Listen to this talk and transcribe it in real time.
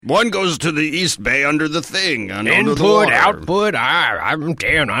One goes to the East Bay under the thing. And under the Input, water. output, I'm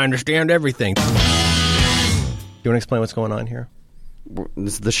Dan, I understand everything. You want to explain what's going on here?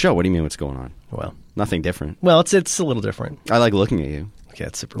 This is the show. What do you mean what's going on? Well, Nothing different. it's a little different. I like looking at you. Okay,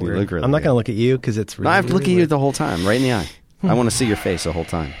 it's super You weird. look really I'm not good. going to look at you because it's really I have to look really at you weird. the whole time, right in the eye. I want to see your face the whole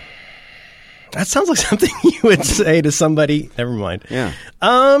time. That sounds like something you would say to somebody. Never mind. Yeah.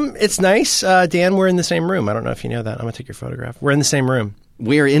 It's nice. Dan, we're in the same room. I don't know if you know that. I'm going to take your photograph. We're in the same room.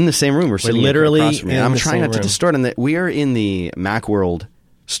 We are in the same room. We're sitting literally across from you. in I'm the trying same not to room. distort. We are in the Macworld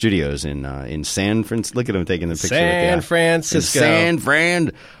Studios in San Francisco. Look at him taking the picture. San with the Francisco. In San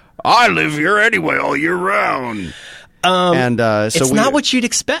Fran. I live here anyway all year round. So It's not what you'd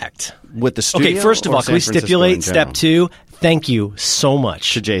expect. with the studio. Okay, first of or all, can we San Francisco stipulate in step general? 2? Thank you so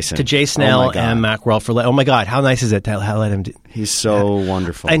much To Jason. To Jason Oh, L. my God. and Macworld for oh my God, how nice is it to let him do. He's so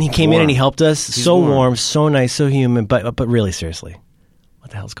wonderful. And he came in Warm. and he helped us. He's So warm, so nice, so human. But really, seriously, what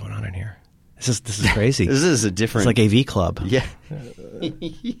the hell's going on in here? This is crazy. This is a It's different. like AV Club, yeah,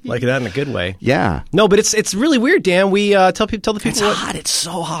 like that in a good way. yeah. No, but it's really weird, Dan. We tell the people It's what, hot. It's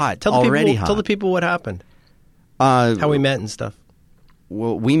so hot. tell the Already people hot. tell the people what happened, how how we met and stuff.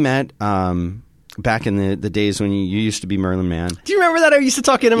 Well, we met back in the days when you used to be Merlin Mann. Do you remember that? I used to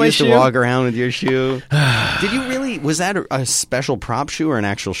talk into You my used shoe. to walk around with your shoe. Did you really? Was that a special prop shoe or an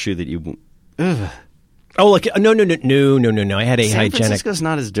actual shoe that you? Ugh. Oh, like no. I had a San hygienic. Francisco's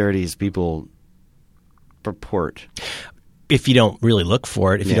not as dirty as people purport. If you don't really look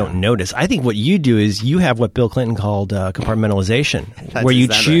for it, if you Yeah. don't notice, I think what you do is you have what Bill Clinton called compartmentalization, where is you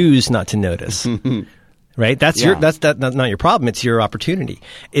that right? choose not to notice. Right? That's Yeah. that's not your problem. It's your opportunity.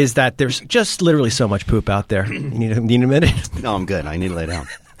 Is that there's just literally so much poop out there. You need a minute. No, I'm good. I need to lay down.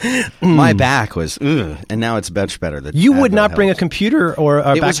 My back was, ugh, and now it's much better. The You would Advil not bring a helps. computer or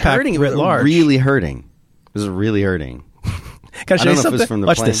a It was backpack hurting. It writ was large. really hurting. It was really hurting. Can I show I you don't know if it something? was from the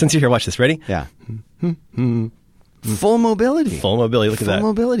Watch plane. this. Since you're here, watch this. Ready? Yeah. Full mobility. Full mobility. Look at Full that.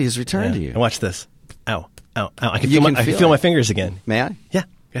 mobility has returned Yeah. to you. And watch this. Ow. I can You feel can I can feel feel it. my fingers again. May I? Yeah.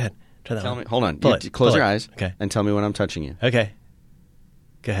 Go ahead. Try that Tell one. me. Hold on. Pull You it. close Pull your it. eyes. Okay. And tell me when I'm touching you. Okay.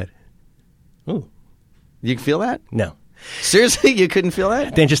 Go ahead. Ooh. You can feel that? No. Seriously, you couldn't feel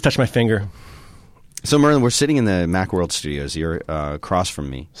that? Dan just touched my finger. So Merlin, we're sitting in the Macworld Studios. You're across from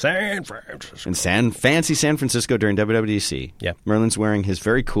me San Francisco. in fancy San Francisco during WWDC. Yeah. Merlin's wearing his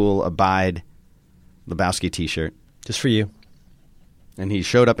very cool Abide Lebowski T-shirt, Just for you. and he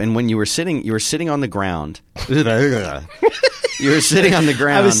showed up. And when you were sitting on the ground. You were sitting on the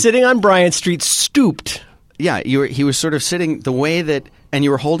ground. I was sitting on Bryant Street, stooped. Yeah, he was sort of sitting the way that, and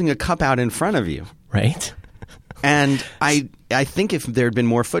you were holding a cup out in front of you. Right? And I think if there had been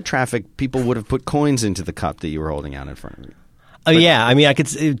more foot traffic, people would have put coins into the cup that you were holding out in front of you. Oh, yeah. I mean, I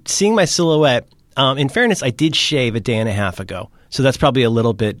could seeing my silhouette. In fairness, I did shave a day and a half ago. So that's probably a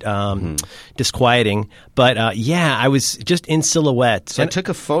little bit disquieting. But, yeah, I was just in silhouette. So I took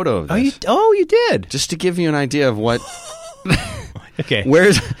a photo of this you did? just to give you an idea of what. Okay.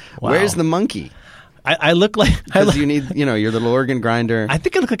 Where's Wow. the monkey? I look like Because you need your little organ grinder. I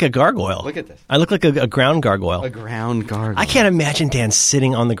think I look like a gargoyle. Look at this. I look like a ground gargoyle. A ground gargoyle. I can't imagine Dan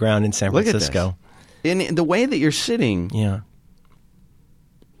sitting on the ground in San Look at Francisco. this. In the way that you're sitting, Yeah.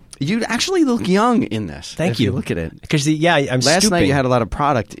 you actually look young in this. Thank if you. Look at it. Because I'm Last stooping. night you had a lot of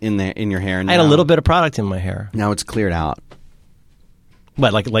product in your hair. I had a little bit of product in my hair. Now it's cleared out.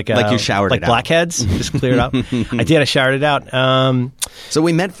 What, like you showered like it out. blackheads? Just cleared up. I did. I showered it out. So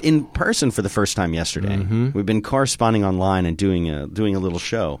we met in person for the first time yesterday. Mm-hmm. We've been corresponding online and doing a little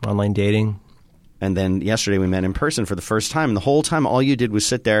show. Online dating. And then yesterday we met in person for the first time. And the whole time all you did was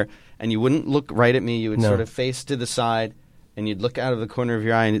sit there and you wouldn't look right at me. You would No. sort of face to the side and you'd look out of the corner of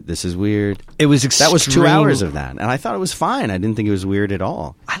your eye and this is weird. It was That was 2 extreme- hours of that. And I thought it was fine. I didn't think it was weird at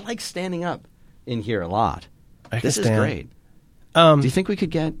all. I like standing up in here a lot. I This is understand. great. Do you think we could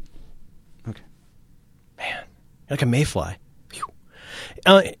get... Okay. Like a mayfly. Phew.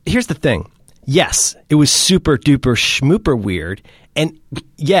 Here's the thing. Yes, it was super duper schmooper weird. And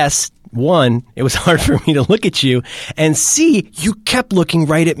yes, one, it was hard for me to look at you. And C, you kept looking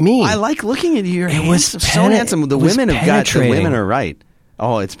right at me. I like looking at you. You're It was so handsome. The it was women have got... The penetrating. women are right.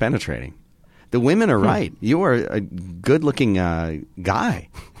 Oh, it's penetrating. The women are right. You are a good-looking guy.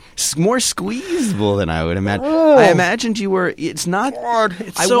 More squeezable than I would imagine. Oh. I imagined you were... It's not...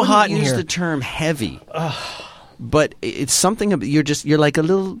 It's I so wouldn't hot in use here. the term heavy. But it's something... You're like a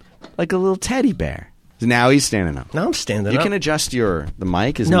little teddy bear. Now he's standing up. No, I'm standing You up. can adjust the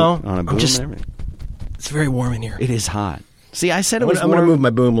mic is No, on a I'm boom just- and everything. It's very warm in here. It is hot. See, I said it I'm was going to warm. move my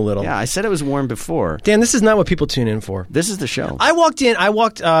boom a little. Yeah, I said it was warm before. Dan, this is not what people tune in for. This is the show. I walked in. I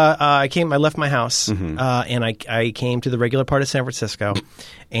left my house, and I came to the regular part of San Francisco,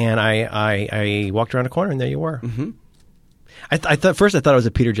 and I walked around a corner, and there you were. Mm-hmm. I thought first I thought it was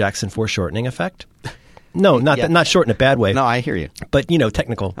a Peter Jackson foreshortening effect. No, not short in a bad way. No, I hear you. But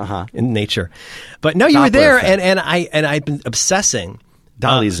technical in nature. But no, you were there, and I've been obsessing.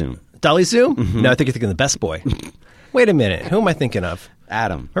 Dolly Zoom. Dolly Zoom? Mm-hmm. No, I think you're thinking the Best Boy. Wait a minute. Who am I thinking of?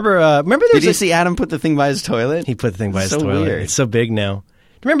 Adam. Remember Did you see Adam put the thing by his toilet? He put the thing by his toilet. Weird. It's so big now.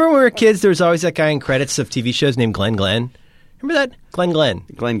 Remember when we were kids, there was always that guy in credits of TV shows named Glenn Glenn? Remember that?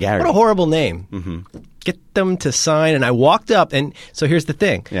 Glenn Gary. What a horrible name. Mm-hmm. Get them to sign. And I walked up, and so here's the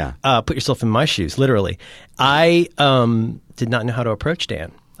thing. Yeah. Put yourself in my shoes, literally. I did not know how to approach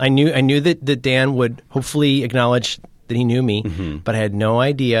Dan. I knew that Dan would hopefully acknowledge that he knew me, but I had no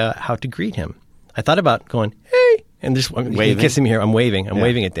idea how to greet him. I thought about going, hey, and just kissing me here. I'm waving. I'm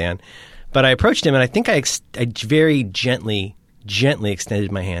waving at Dan. But I approached him, and I think I very gently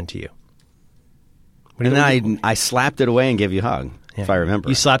extended my hand to you. And then I slapped it away and gave you a hug, if I remember.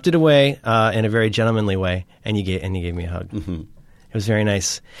 You slapped it away in a very gentlemanly way, and you gave me a hug. Mm-hmm. It was very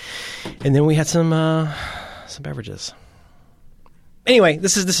nice. And then we had some beverages. Anyway,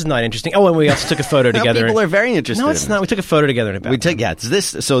 this is not interesting. Oh, and we also took a photo together. People are very interested. No, it's not. We took a photo together in a bathroom.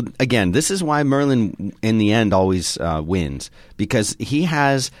 So again, this is why Merlin in the end always wins, because he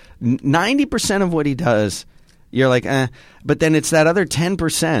has 90% of what he does. You're like, but then it's that other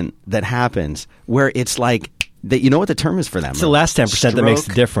 10% that happens where it's like that. You know what the term is for that? It's the last 10% that makes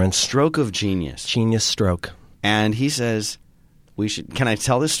the difference. Stroke of genius. Genius stroke. And he says, "We should." Can I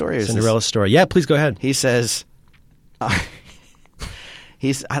tell this story? Or Cinderella's story. Yeah, please go ahead. He says.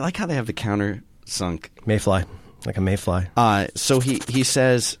 I like how they have the countersunk mayfly, like a mayfly. So he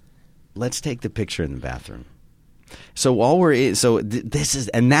says, "Let's take the picture in the bathroom." So this is,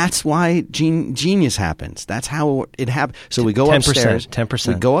 and that's why genius happens. That's how it happens. So we go 10%, upstairs. 10%.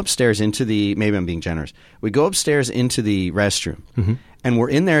 We go upstairs into the. Maybe I'm being generous. We go upstairs into the restroom, and we're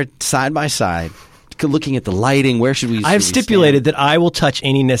in there side by side, looking at the lighting. Where should we? I've stipulated that I will touch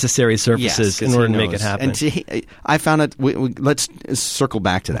any necessary surfaces in order to make it happen. And I found out. Let's circle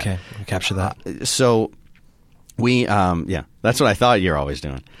back to that. Okay, we'll capture that. So we, that's what I thought you're always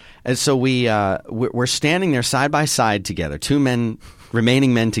doing. And so we're standing there side by side together,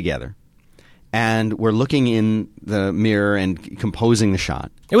 remaining men together, and we're looking in the mirror and composing the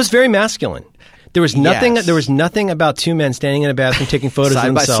shot. It was very masculine. There was nothing. Yes. There was nothing about two men standing in a bathroom taking photos of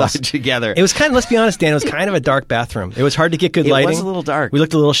themselves side by side together. It was kind of. Let's be honest, Dan. It was kind of a dark bathroom. It was hard to get good lighting. It was a little dark. We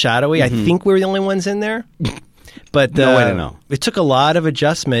looked a little shadowy. I think we were the only ones in there. But no way to know. It took a lot of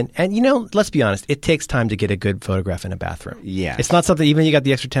adjustment, and let's be honest. It takes time to get a good photograph in a bathroom. Yeah, it's not something. Even you got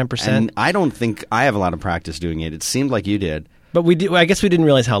the extra 10%. And I don't think I have a lot of practice doing it. It seemed like you did, but we did. I guess we didn't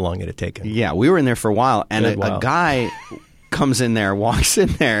realize how long it had taken. Yeah, we were in there for a while, and a guy comes in there, walks in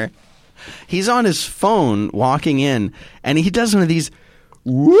there. He's on his phone walking in, and he does one of these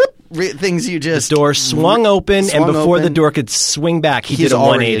whoop things. The door swung open, and before the door could swing back, he did a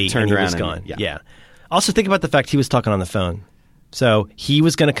 180 and he was gone. Yeah. Also, think about the fact he was talking on the phone. So he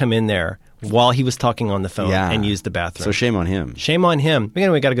was going to come in there while he was talking on the phone and use the bathroom. So shame on him. Shame on him.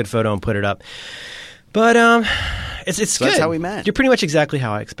 Again, we got a good photo and put it up. But it's so good. That's how we met. You're pretty much exactly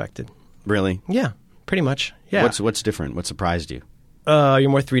how I expected. Really? Yeah, pretty much. Yeah. What's different? What surprised you? You're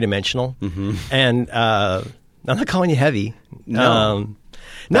more three-dimensional. And I'm not calling you heavy. No.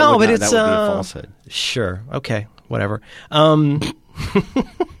 No, but it's that would be a falsehood. Sure. Okay. Whatever.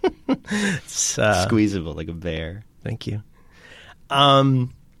 It's squeezable like a bear. Thank you.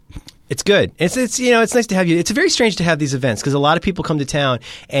 It's good. It's it's nice to have you. It's very strange to have these events because a lot of people come to town,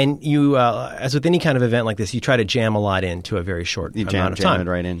 and you, as with any kind of event like this, you try to jam a lot into a very short amount of time. Jam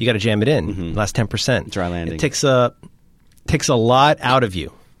it right in. You got to jam it in. Last 10%. Dry landing. It takes a lot out of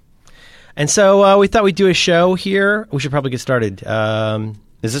you. And so we thought we'd do a show here. We should probably get started.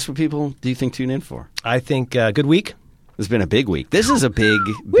 Is this what people do you think tune in for? I think good week. It's been a big week. This is a big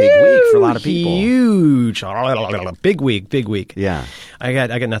week for a lot of people. Huge. Big week. Yeah. I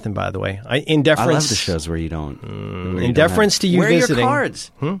got nothing, by the way. In deference, I love the shows where you don't. In deference to you where visiting. Where are your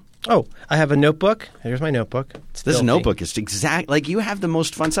cards? Oh, I have a notebook. Here's my notebook. This notebook is like you have the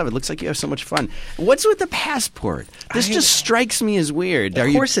most fun stuff. It looks like you have so much fun. What's with the passport? This just strikes me as weird. Are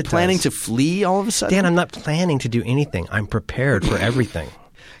you planning to flee all of a sudden? Dan, I'm not planning to do anything. I'm prepared for everything.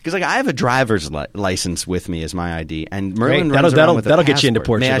 Because I have a driver's license with me as my ID, and Merlin runs around with a that'll passport. get you into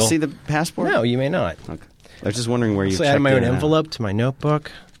Portugal. May I see the passport? No, you may not. Okay. I was just wondering where you. So I added my own envelope to my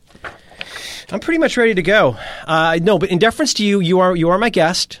notebook. I'm pretty much ready to go. No, but in deference to you, you are my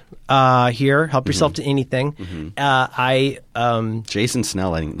guest. here. Help yourself to anything. Jason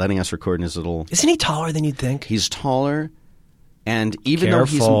Snell letting us record in his little. Isn't he taller than you'd think? He's taller, and even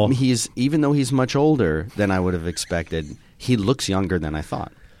Careful. though he's much older than I would have expected, he looks younger than I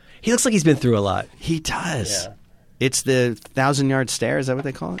thought. He looks like he's been through a lot. He does. Yeah. It's the 1,000-yard stare. Is that what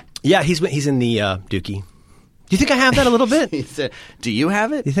they call it? Yeah, he's in the Dookie. Do you think I have that a little bit? He said, "Do you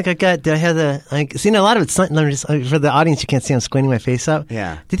have it?" Do you think do I have the, a lot of it's, for the audience, you can't see I'm squinting my face up.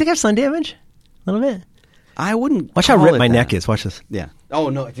 Yeah. Do you think I have sun damage? A little bit? I wouldn't. Watch how call ripped it my that. neck is. Watch this. Yeah. Oh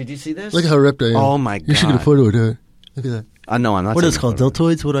no! Did you see this? Look at how ripped I am. Oh my god! You should get a photo of that. Look at that. No, I'm not. What is it taking called? a photo.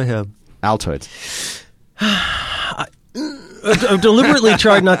 Deltoids? What do I have? Altoids. I've deliberately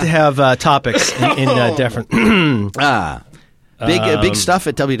tried not to have topics in different. Big stuff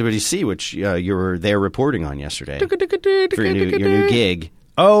at WWDC, which you were there reporting on yesterday for your new gig.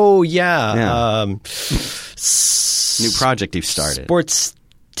 Oh yeah. New project you've started. Sports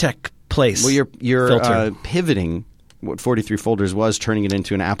tech place. Well, you're filter. pivoting what 43 Folders was, turning it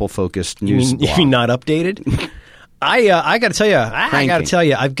into an Apple-focused You news mean, blog. you mean not updated? I got to tell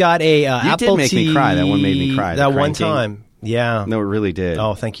you. I've got a Apple did make me cry. That one made me cry. That The one cranking. time. Yeah. No, it really did.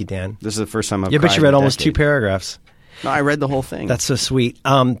 Oh, thank you, Dan. This is the first time I've I bet cried you read in a almost 2 decade. paragraphs. No, I read the whole thing. That's so sweet.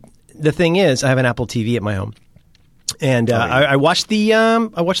 The thing is, I have an Apple TV at my home, and I watched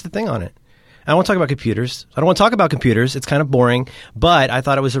the thing on it. I don't want to talk about computers. I don't want to talk about computers. It's kind of boring, but I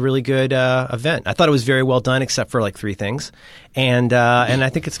thought it was a really good event. I thought it was very well done, except for like 3 things, and I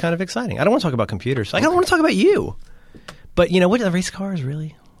think it's kind of exciting. I don't want to talk about computers. I don't want to talk about you. But what the race cars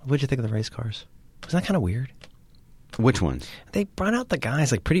really? What did you think of the race cars? Was that kind of weird? Which ones? They brought out the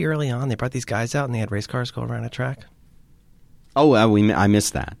guys like pretty early on. They brought these guys out and they had race cars go around a track. Oh, I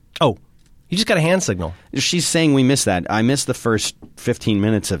missed that. Oh, you just got a hand signal. She's saying we missed that. I missed the first 15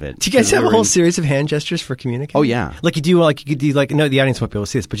 minutes of it. Do you guys have a whole series of hand gestures for communicating? Oh, yeah. Like you could do no, the audience won't be able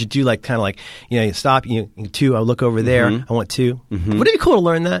to see this, but you do like kind of like, you stop, you 2, I'll look over there, I want 2. Wouldn't it be cool to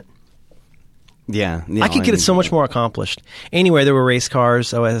learn that? Yeah. I could get it so much more accomplished. Anyway, there were race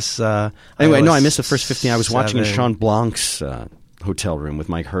cars, OS. Anyway, no, iOS I missed the first 15. I was watching in 7. Sean Blanc's hotel room with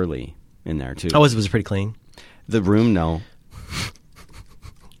Mike Hurley in there, too. Oh, was it pretty clean? The room, no.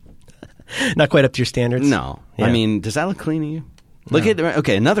 Not quite up to your standards? No. Yeah. I mean, does that look clean to you? Look at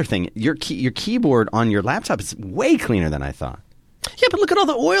another thing. Your keyboard on your laptop is way cleaner than I thought. Yeah, but look at all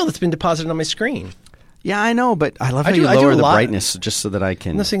the oil that's been deposited on my screen. Yeah, I know, but I love how I do you a lower the lot. brightness just so that I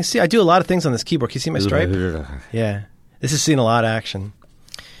can. No, so you can see, I do a lot of things on this keyboard. Can you see my stripe? Yeah. This has seen a lot of action.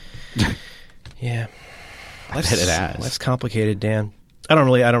 Yeah. I bet it has. Life's complicated, Dan. I don't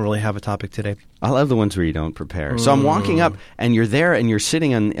really have a topic today. I love the ones where you don't prepare. So I'm walking up, and you're there, and you're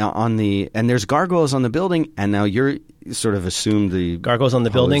sitting on the, and there's gargoyles on the building, and now you're sort of assumed the Gargoyles on the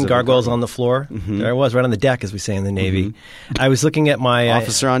building, gargoyles on the floor. There I was, right on the deck, as we say in the Navy. I was looking at my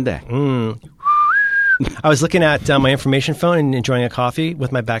officer on deck. I was looking at my information phone and enjoying a coffee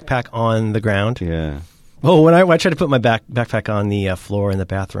with my backpack on the ground. Yeah. Oh, when I tried to put my backpack on the floor in the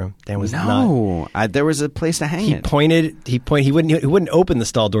bathroom, Dan was not. No, there was a place to hang it. He wouldn't open the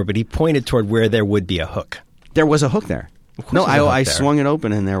stall door, but he pointed toward where there would be a hook. There was a hook there. No, there's a hook I there. swung it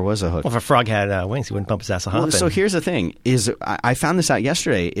open and there was a hook. Well, if a frog had wings, he wouldn't bump his ass a hopping. Well, so here's the thing: is I found this out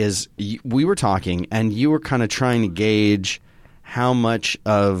yesterday. Is we were talking and you were kind of trying to gauge how much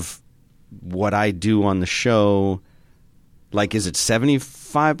of what I do on the show, like, is it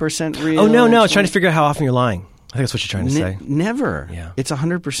 75% real? Oh no, I was trying to figure out how often you're lying. I think that's what you're trying to say. Never. Yeah. It's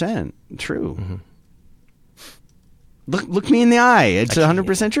 100% true. Look me in the eye. It's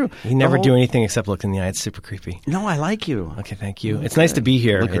 100% true. You never do anything except look in the eye. It's super creepy. No, I like you. Okay, thank you. It's nice to be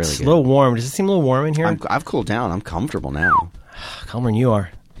here. Look really It's good. a little warm. Does it seem a little warm in here? I've cooled down. I'm comfortable now. Calmer than you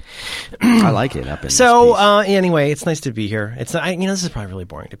are. I like it up in So this piece. anyway, it's nice to be here. It's this is probably really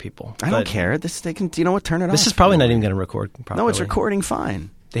boring to people. I don't but care. They can. You know what? Turn it off. This is probably not even going to record properly. No, it's recording fine.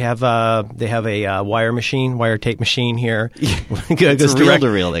 They have a wire tape machine here. It's a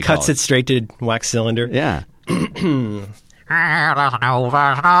reel-to-reel, they call cuts it. it straight to wax cylinder. Yeah. There's a new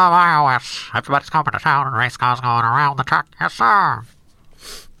version of iOS. Everybody's coming to town and race cars going around the track. Yes, sir.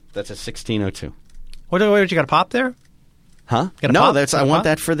 That's a 1602. What you got a pop there? Huh? Got a No, pop? that's. Got I a want pop?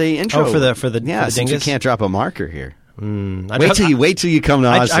 that for the intro. Oh, for the yeah. for the Since you dingus? can't drop a marker here. I Wait till you come to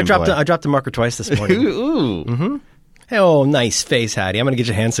Austin. I dropped boy. I dropped a marker twice this morning. Ooh. Hey, oh, nice face, Hattie. I'm going to get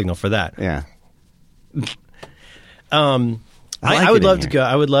you a hand signal for that. Yeah. I would love to go.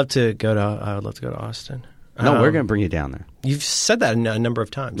 I would love to go to Austin. No, we're going to bring you down there. You've said that a number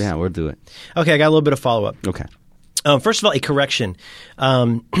of times. Yeah, we'll do it. Okay, I got a little bit of follow up. Okay. First of all, a correction.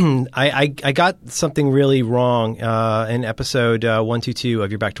 I got something really wrong in episode 122 of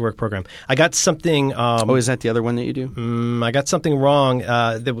your Back to Work program. I got something. Is that the other one that you do? I got something wrong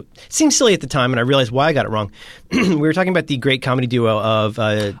that seemed silly at the time, and I realized why I got it wrong. We were talking about the great comedy duo of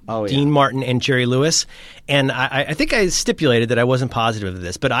Dean Martin and Jerry Lewis, and I think I stipulated that I wasn't positive of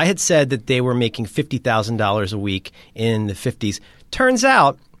this, but I had said that they were making $50,000 a week in the 50s. Turns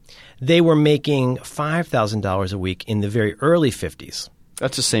out they were making $5,000 a week in the very early 50s.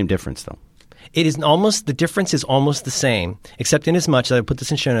 That's the same difference, though. It is almost the difference is almost the same, except in as much that I put this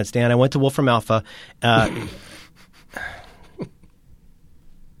in show notes. Dan, I went to Wolfram Alpha.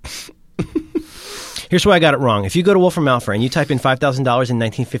 Here's why I got it wrong. If you go to Wolfram Alpha and you type in $5,000 in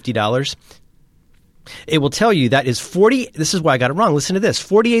 $1950, it will tell you that is 40. This is why I got it wrong. Listen to this: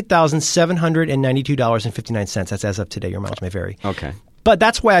 $48,792.59. That's as of today. Your mileage may vary. Okay. But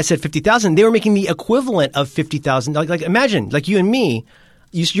that's why I said 50,000. They were making the equivalent of 50,000. Like imagine, like you and me,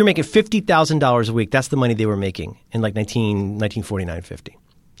 you're making $50,000 a week. That's the money they were making in like 1949, 50.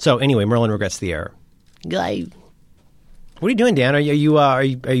 So anyway, Merlin regrets the error. Guy, what are you doing, Dan? Are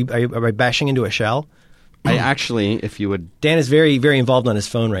you bashing into a shell? I actually, if you would, Dan is very, very involved on his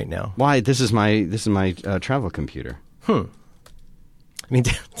phone right now. why? This is my travel computer. I mean,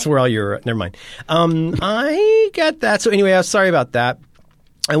 that's where all your never mind. I got that. So anyway, I'm sorry about that.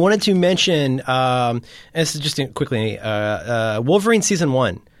 I wanted to mention, and this is just quickly, Wolverine Season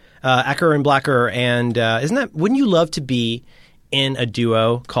 1, Acker and Blacker, and wouldn't you love to be in a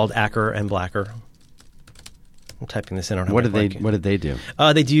duo called Acker and Blacker? I'm typing this in. I don't have my What did they do?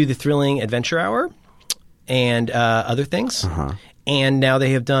 They do the Thrilling Adventure Hour and other things. And now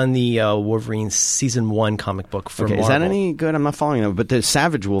they have done the Wolverine Season 1 comic book for Marvel. Is that any good? I'm not following it. But the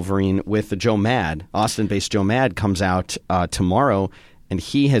Savage Wolverine with the Joe Mad, Austin-based Joe Mad, comes out tomorrow, and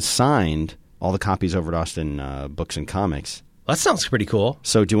he has signed all the copies over at Austin Books and Comics. That sounds pretty cool.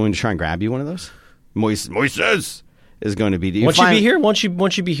 So do you want to try and grab you one of those? Moises is going to be. Won't you be here? Won't you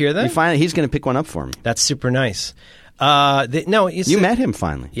be here then? You find he's going to pick one up for me. That's super nice. You met him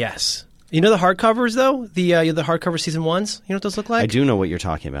finally. Yes. You know the hardcovers though? The hardcover Season 1s? You know what those look like? I do know what you're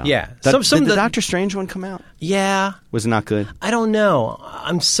talking about. Yeah. Did the Doctor Strange one come out? Yeah. Was it not good? I don't know.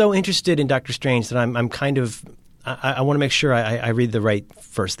 I'm so interested in Doctor Strange that I'm kind of I want to make sure I read the right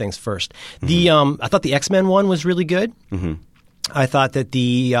first things first. I thought the X-Men one was really good. Mm-hmm. I thought that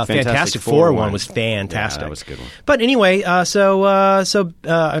the Fantastic Four one was fantastic. Yeah, that was a good one. But anyway, and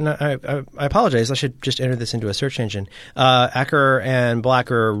I apologize. I should just enter this into a search engine. Acker and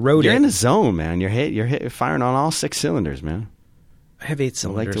Blacker wrote You're it. in the zone, man. You're firing on all 6 cylinders, man. I have 8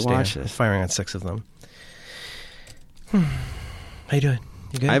 cylinders. I'd like to watch Dan. this. I'm firing on 6 of them. How you doing?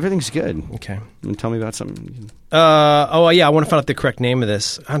 You good? Everything's good. Okay. Tell me about something. I want to find out the correct name of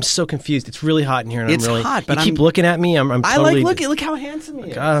this. I'm so confused. It's really hot in here. And It's I'm really, hot, but you keep looking at me. I'm totally. Look how handsome he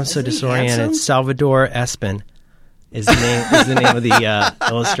is. God, I'm so Isn't he disoriented. handsome? Salvador Espin is the name of the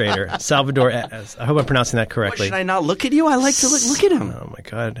illustrator. Salvador. I hope I'm pronouncing that What, correctly. should I not look at you? I like to look at him. Oh my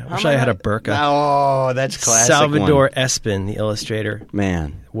God! I wish I had a burqa. Oh, that's classic. Salvador one. Espin, the illustrator.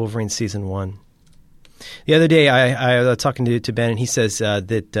 Man. Wolverine Season 1. The other day, I was talking to Ben, and he says that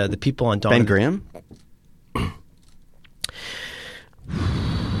the people on Dawn Ben of the- Grimm?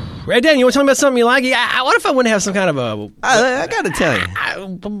 Right, Dan, you want to tell me about something you like? Yeah, what if I wouldn't have some kind of a I got to tell you.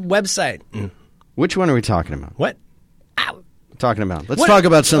 website? Which one are we talking about? What? Talking about. Let's talk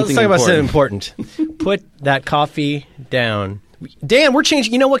about something Let's talk important. about something important. Put that coffee down. Dan, we're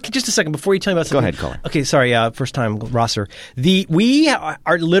changing. You know what? Just a second before you tell me about something. Go ahead, caller. Okay, sorry. First time Rosser. We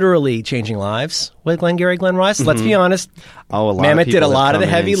are literally changing lives with Glengarry Glen Ross. Let's be honest. Oh, a lot Mammoth of people did a have lot of the come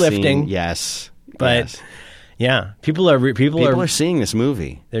in heavy and lifting. seen- Yes. But yes. yeah, people are seeing this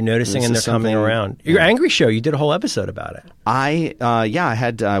movie. they're noticing This and they're is coming something- around. Your Angry Show, you did a whole episode about it. I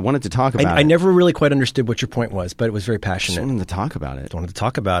wanted to talk about it. I never really quite understood what your point was, but it was very just passionate. wanted to talk about it. I wanted to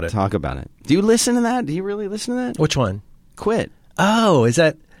talk about it. Talk about it. Do you listen to that? Do you really listen to that? Which one? Quit. Oh, is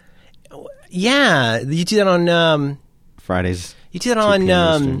that? Yeah, you do that on. Fridays. You do that 2 on.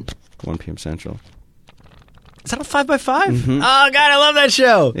 p.m. Eastern, 1 p.m. Central. Is that on 5x5? Oh God, I love that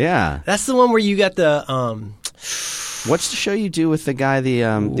show. Yeah. That's the one where you got the. What's the show you do with the guy, the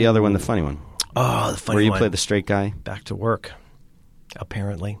other one, the funny one? Oh, the funny Where you one. play the straight guy? Back to Work.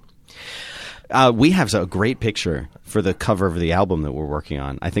 Apparently. We have a great picture for the cover of the album that we're working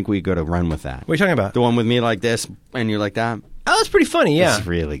on. I think we go to run with that. What are you talking about? The one with me like this and you're like that? Oh, that's pretty funny. Yeah. It's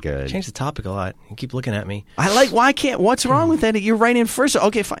really good. Change the topic a lot. You keep looking at me. What's wrong with that? You're right in first.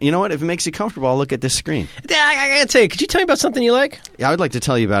 Okay, fine. You know what? If it makes you comfortable, I'll look at this screen. I gotta tell you, could you tell me about something you like? Yeah, I would like to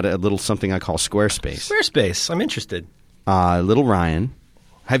tell you about a little something I call Squarespace. Squarespace. I'm interested. Little Ryan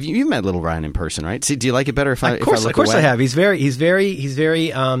Have you met Little Ryan in person, right? See, do you like it better if I Of course, look of course away? I have. He's very.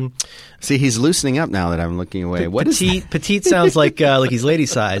 See, he's loosening up now that I'm looking away. What is petite? Petite sounds like he's lady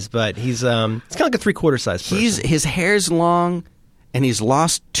size, but he's kind of like a 3/4 size person. his hair's long, and he's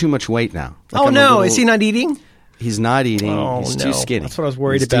lost too much weight now. Like Oh I'm a no, little- is he not eating? He's not eating. Oh, he's no. too skinny. That's what I was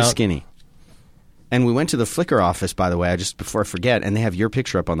worried He's about. Too skinny. And we went to the Flickr office, by the way, just before I forget, and they have your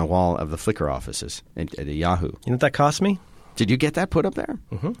picture up on the wall of the Flickr offices at Yahoo. You know what that cost me? Did you get that put up there?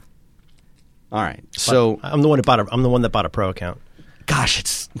 Mm-hmm. All right. So, I'm the one that bought a pro account. gosh,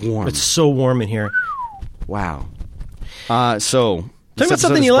 it's warm. It's so warm in here. Wow. So, Tell me this about episode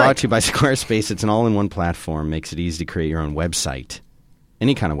something is you brought like. to you by Squarespace. It's an all-in-one platform. Makes it easy to create your own website.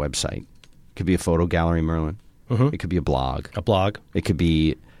 Any kind of website. It could be a photo gallery, Merlin. It could be a blog. A blog. It could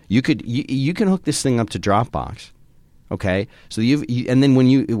be you can hook this thing up to Dropbox. Okay, so and then when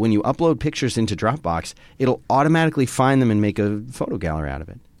you upload pictures into Dropbox, it'll automatically find them and make a photo gallery out of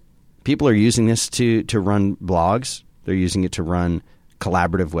it. People are using this to run blogs. They're using it to run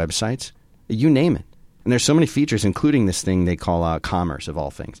collaborative websites. You name it. And there's so many features, including this thing they call commerce of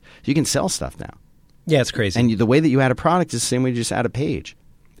all things. You can sell stuff now. Yeah, it's crazy. And the way that you add a product is the same way you just add a page.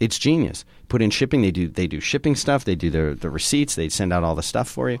 It's genius. Put in shipping. They do shipping stuff. They do the receipts. They send out all the stuff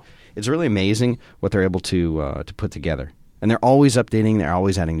for you. It's really amazing what they're able to put together. And they're always updating. They're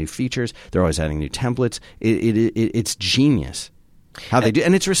always adding new features. They're always adding new templates. It's genius how they do.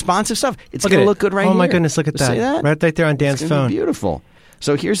 And it's responsive stuff. It's going to look good right here. Oh my goodness, look at See that. Right there on Dan's It's gonna phone. be beautiful.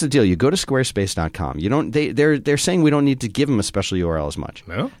 So here's the deal. You go to squarespace.com. You don't they're saying we don't need to give them a special URL as much.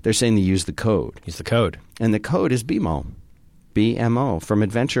 No? They're saying to use the code. Use the code. And the code is BMO. BMO from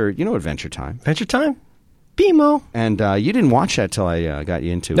Adventure. You know Adventure Time. Adventure Time? BMO. And you didn't watch that till I got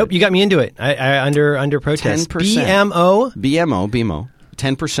you into it. Nope, you got me into it. I under protest. 10%. BMO. BMO.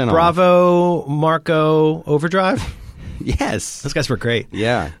 10% off. Bravo, Marco, Overdrive. Yes. Those guys were great.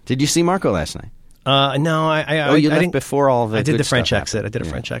 Yeah. Did you see Marco last night? No, I You I left didn't, before all of the I did good the French stuff exit. I happened. did a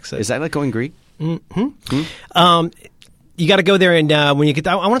Yeah. French exit. Is that like going Greek? You got to go there, and when you get,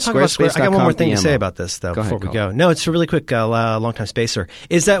 I want to talk about Square. I got one more thing to say BMO. about this, though, Go before ahead, we go. No, it's a really quick, long-time spacer.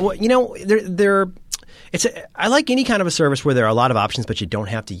 Is that what I like any kind of a service where there are a lot of options, but you don't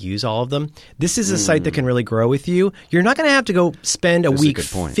have to use all of them. This is a site that can really grow with you. You're not going to have to go spend a That's a week good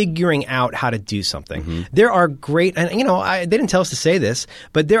point. figuring out how to do something. There are great, and they didn't tell us to say this,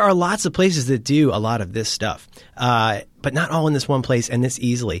 but there are lots of places that do a lot of this stuff, but not all in this one place and this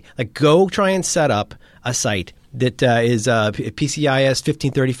easily. Like, go try and set up a site that is PCIS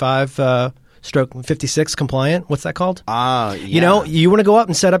 1535 stroke 56 compliant. What's that called? Yeah. You want to go up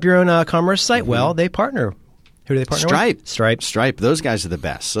and set up your own commerce site? Well, they partner. Who do they partner with? Stripe. Those guys are the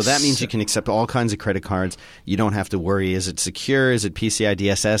best. So that means you can accept all kinds of credit cards. You don't have to worry. Is it secure? Is it PCI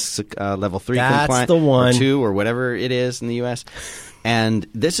DSS level 3 That's compliant? the one. Or 2 or whatever it is in the U.S.? And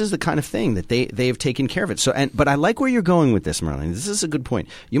this is the kind of thing that they've taken care of it. But I like where you're going with this, Merlin. This is a good point.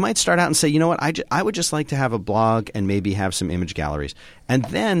 You might start out and say, you know what, I would just like to have a blog and maybe have some image galleries. And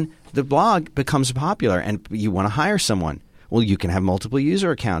then the blog becomes popular and you want to hire someone. Well, you can have multiple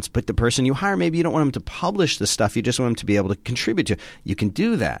user accounts, but the person you hire, maybe you don't want them to publish the stuff. You just want them to be able to contribute to it. You can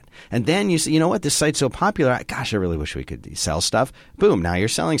do that. And then you say, you know what, this site's so popular. Gosh, I really wish we could sell stuff. Boom, now you're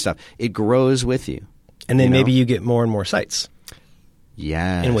selling stuff. It grows with you. And then maybe you get more and more sites.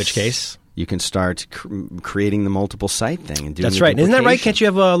 Yes. In which case? You can start creating the multiple site thing and doing That's the right. Isn't that right? duplication. Can't you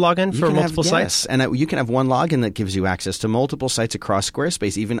have a login You for can multiple have, sites? Yes, and you can have one login that gives you access to multiple sites across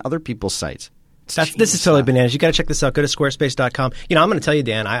Squarespace, even other people's sites. This is totally bananas. You got to check this out. Go to squarespace.com. I'm going to tell you,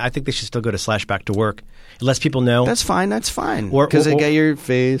 Dan, I think they should still go to /back-to-work. It lets people know. That's fine. Or- Because they or- get your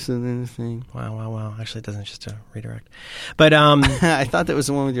face and everything. Wow. Actually, it doesn't just redirect. But I thought that was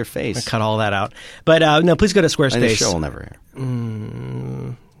the one with your face. cut all that out. But no, please go to And the Squarespace. show will never air.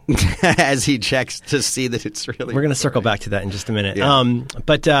 As he checks to see that it's really. We're going to circle back to that in just a minute.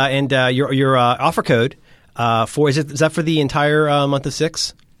 Yeah. Your offer code is that for the entire month of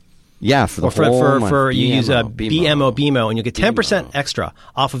 6? Yeah, for the Or whole month. for you use BMO. BMO, and you'll get 10% extra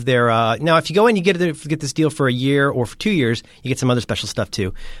off of their. Now, if you go in, you get this deal for a year or for 2 years. You get some other special stuff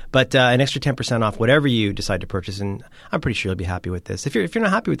too, but an extra 10% off whatever you decide to purchase. And I'm pretty sure you'll be happy with this. If you're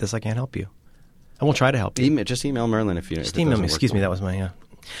not happy with this, I can't help you. I won't try to help you. Just email Merlin if you. Just email me. Excuse me, that was my.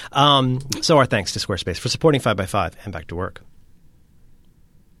 So our thanks to Squarespace for supporting 5x5 and Back to Work.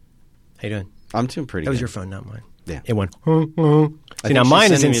 How you doing? I'm doing pretty. That was good. your phone, not mine. Yeah. It went. I See, now think she's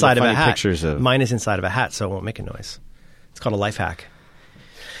mine is sending me the inside of a funny hat. pictures of- Mine is inside of a hat, so it won't make a noise. It's called a life hack.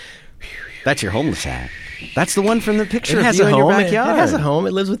 That's your homeless hat. That's the one from the picture It of has you a in home. your It backyard. has a home.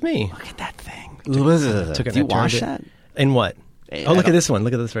 It lives with me. Look at that thing. Took it Do and you I turned wash it. that? In what? Hey, Oh, I look at don't- this one.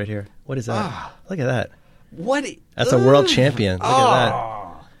 Look at this right here. What is that? Look at that. What? That's a world champion. Look at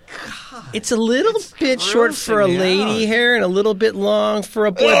that. It's a little bit short for a grossing me lady out. hair and a little bit long for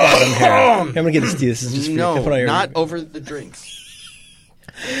a boy bottom hair. I'm going to give this to you. This is just for you. No, Put on your- not over the drinks.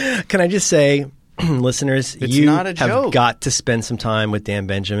 Can I just say, listeners, It's you not a have joke. got to spend some time with Dan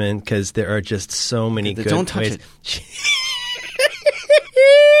Benjamin because there are just so many good Don't touch ways. it.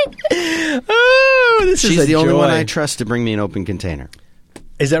 Oh, this is She's a the only joy. one I trust to bring me an open container.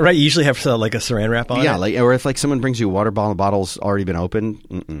 Is that right? You usually have like a saran wrap on Yeah, it? like, or if like someone brings you a water bottle, the bottle's already been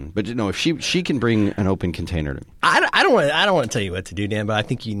opened. But no, if she can bring an open container to me. I don't want to tell you what to do, Dan, but I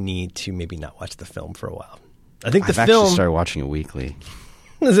think you need to maybe not watch the film for a while. I think I've the actually film started watching it weekly,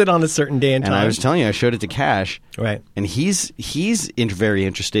 is it on a certain day and and time. I was telling you, I showed it to Cash, Right. And he's very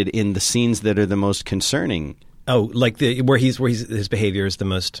interested in the scenes that are the most concerning. Oh, like where his behavior is the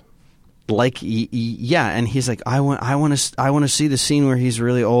most. Like yeah, and he's like, I want to see the scene where he's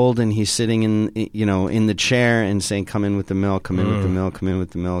really old and he's sitting in the chair and saying, "Come in with the milk, come in with the milk, come in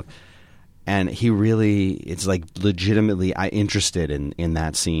with the milk," and he really, it's like legitimately interested in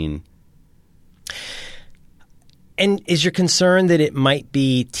that scene. And is your concern that it might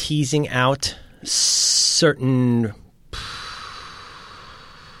be teasing out certain?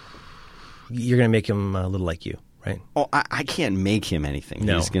 You're going to make him a little like you, right? Oh, I can't make him anything.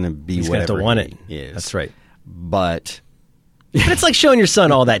 No. He's going to be He's gonna have whatever to want it. he is. That's right. But But it's like showing your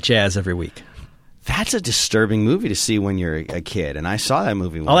son all that jazz every week. that's a disturbing movie to see when you're a kid, and I saw that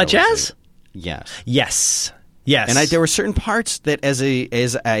movie. When All I that was jazz? Yes. Yes. And there were certain parts that, as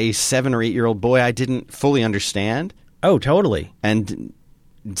a 7 or 8 year old boy, I didn't fully understand. Oh, totally. And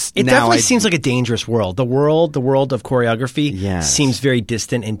It now definitely seems like a dangerous world. The world of choreography Yes. seems very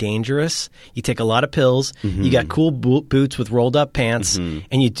distant and dangerous. You take a lot of pills. Mm-hmm. You got cool boots with rolled up pants, and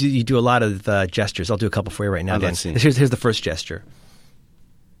you do a lot of gestures. I'll do a couple for you right now, Dan. let's see. Here's the first gesture.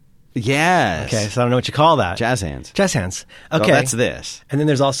 Yes. Okay, so I don't know what you call that. Jazz hands. Jazz hands. Oh, Okay, that's this. and then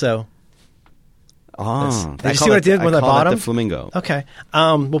there's also. Oh, Did you see what I did with the call that bottom? the flamingo. Okay,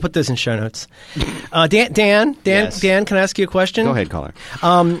 we'll put those in show notes. Dan, Yes. Dan, can I ask you a question? Go ahead, caller.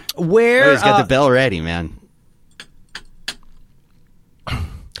 Where Oh, he's got the bell ready, man.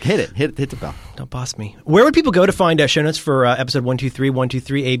 Hit the bell. Don't boss me. Where would people go to find show notes for episode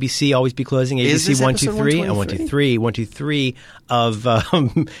 123, ABC, Always Be Closing, Is ABC this 123, and 123 of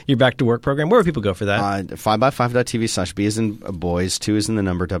your Back to Work program? Where would people go for that? 5by5.tv/B is in boys, 2 is in the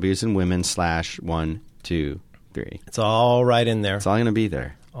number, W is in women, /1, 2, 3. It's all right in there. It's all going to be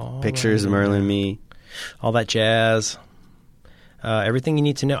there. Pictures of Merlin and me. All that jazz. Everything you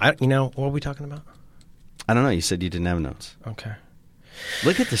need to know. What are we talking about? I don't know. You said you didn't have notes. Okay.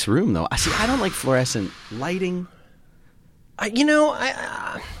 Look at this room, though. I don't like fluorescent lighting. You know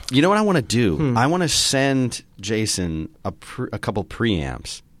what I want to do? I want to send Jason a couple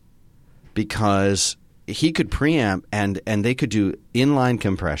preamps because he could preamp and they could do inline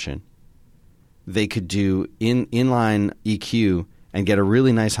compression. They could do inline EQ and get a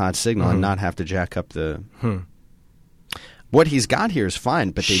really nice hot signal and not have to jack up the. What he's got here is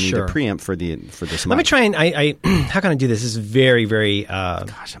fine, but they need Sure. a preamp for this. Let me try and how can I do this? This is very, very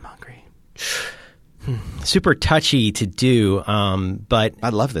Gosh, I'm hungry. super touchy to do, but I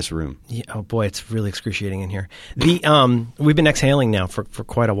love this room. yeah, oh boy, it's really excruciating in here. We've been exhaling now for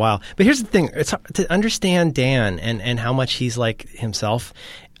quite a while. But here's the thing: it's hard to understand Dan and how much he's like himself.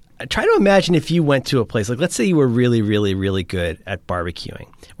 Try to imagine if you went to a place like, let's say you were really, really, really good at barbecuing,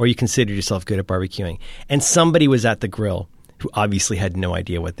 or you considered yourself good at barbecuing, and somebody was at the grill who obviously had no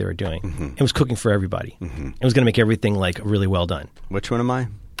idea what they were doing and was cooking for everybody and was going to make everything like really well done. Which one am I?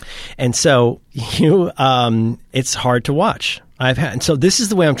 And so it's hard to watch. So this is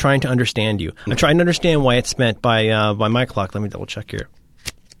the way I'm trying to understand you. I'm trying to understand why it's meant by my clock. Let me double check here.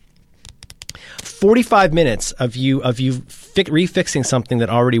 45 minutes of you refixing something that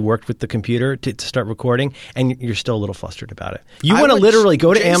already worked with the computer to start recording, and you're still a little flustered about it. You want to literally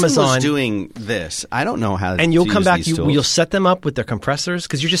go to Jason Amazon. was doing this. I don't know how. And you'll to come use back. these tools. You'll set them up with their compressors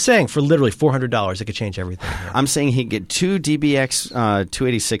because you're just saying for literally $400 it could change everything. I'm saying he'd get 2 DBX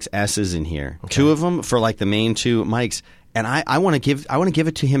 286S's in here, 2 of them for like the main 2 mics, and I want to give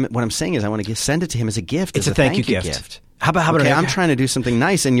it to him. What I'm saying is I want to send it to him as a gift. It's as a thank you gift. How about okay, an- I'm trying to do something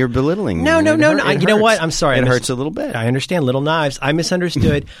nice, and you're belittling. No. me. It You know what? hurts. I'm sorry. It I hurts a little bit. I understand. Little knives. I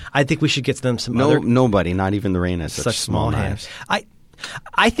misunderstood. I think we should get them some other Nobody, not even the rain, has such small hands. knives.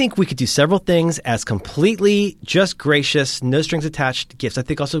 I think we could do several things as completely just gracious, no strings attached gifts. I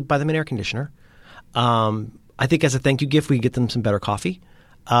think also buy them an air conditioner. I think as a thank you gift, we could get them some better coffee.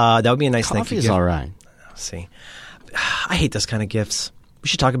 That would be a nice thank Coffee you is gift. all right. Let's see. I hate those kind of gifts. We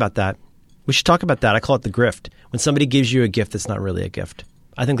should talk about that. I call it the grift. When somebody gives you a gift that's not really a gift.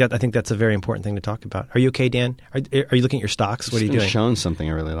 I think that's a very important thing to talk about. Are you okay, Dan? Are you looking at your stocks? What are you Just doing? Shown something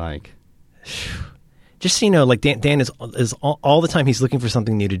I really like. Just so you know, like Dan is all the time he's looking for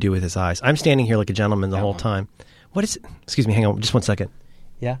something new to do with his eyes. I'm standing here like a gentleman the whole time. What is it? Excuse me, hang on just 1 second.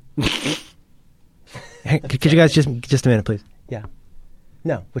 Yeah? Could you guys just a minute, please? Yeah.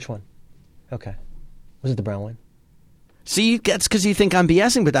 No, which one? Okay. Was it the brown one? See, that's because you think I'm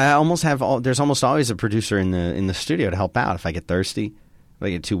BSing, but I almost have there's almost always a producer in the studio to help out if I get thirsty, if I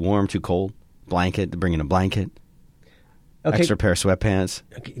get too warm, too cold. Blanket, to bring in a blanket. Okay. Extra pair of sweatpants.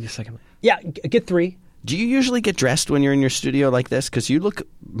 Okay, just a second. Yeah, get 3. Do you usually get dressed when you're in your studio like this? Because you look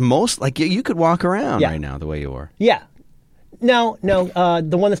most like you could walk around right now the way you are. Yeah. No,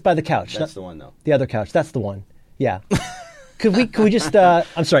 the one that's by the couch. That's the one, though. The other couch. That's the one. Yeah. Could we just?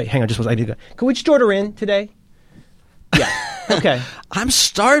 I'm sorry. Hang on. I need to go. Could we just order in today? Yeah. Okay. I'm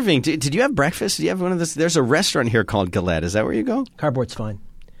starving. Did you have breakfast? Did you have one of this? There's a restaurant here called Galette. Is that where you go? Cardboard's fine.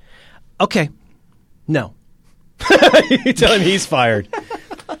 Okay. No. You tell him he's fired.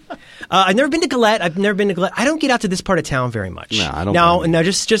 I've never been to Galette. I don't get out to this part of town very much. No, I don't. No,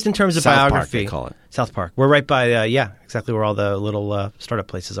 just in terms of South Park, biography. they call it. South Park. We're right by, exactly where all the little startup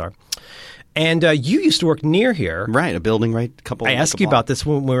places are. And you used to work near here. Right, a building right a couple. I asked you about this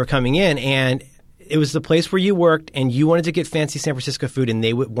when we were coming in, and it was the place where you worked, and you wanted to get fancy San Francisco food, and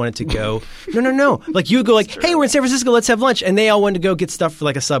they wanted to go. No. Like you would go like, hey, we're in San Francisco, let's have lunch, and they all wanted to go get stuff for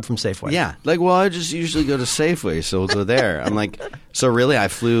like a sub from Safeway. Yeah, like, well, I just usually go to Safeway, so we'll go there. I'm like, so really, I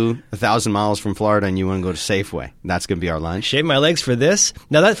flew 1,000 miles from Florida, and you want to go to Safeway? That's going to be our lunch. Shave my legs for this.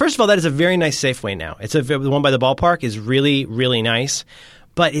 Now, first of all, that is a very nice Safeway. Now, the one by the ballpark is really, really nice,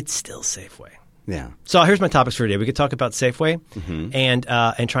 but it's still Safeway. Yeah. So here's my topics for today. We could talk about Safeway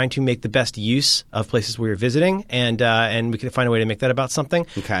and trying to make the best use of places we were visiting, and we could find a way to make that about something.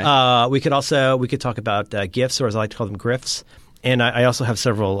 Okay. We could talk about gifts, or as I like to call them, grifts. And I also have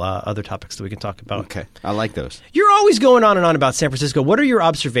several other topics that we can talk about. Okay. I like those. You're always going on and on about San Francisco. What are your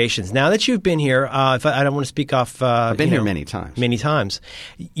observations now that you've been here? If I don't want to speak off. I've been here many times. Many times.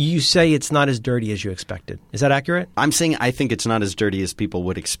 You say it's not as dirty as you expected. Is that accurate? I'm saying I think it's not as dirty as people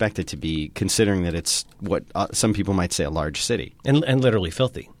would expect it to be, considering that it's what some people might say a large city. And literally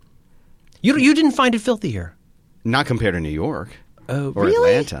filthy. You didn't find it filthy here? Not compared to New York or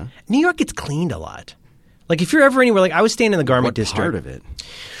really? Atlanta. New York gets cleaned a lot. Like if you're ever anywhere, like I was staying in the Garment What District. part of it?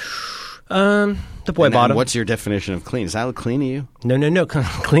 The boy And bottom. what's your definition of clean? Does that look clean to you? No.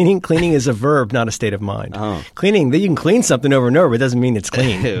 Cleaning is a verb, not a state of mind. Oh. Cleaning, you can clean something over and over, but it doesn't mean it's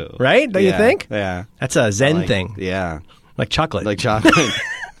clean. Ew. Right? Don't you think? Yeah. That's a Zen thing. Yeah. Like chocolate. Like chocolate.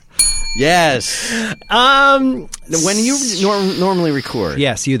 Yes. When you normally record,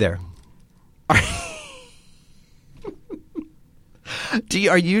 Yes, you there.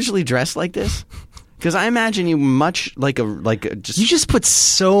 are you usually dressed like this? Because I imagine you much like a just. You just put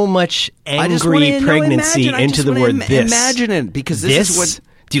so much I just angry wanna- pregnancy imagine, I into just the wanna word this. Imagine it, because this is what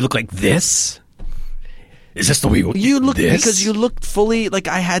Do you look like this? Is this the way you look. this? Because you looked fully like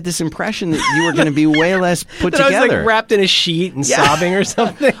I had this impression that you were going to be way less put That I was together. like wrapped in a sheet and Yeah. sobbing or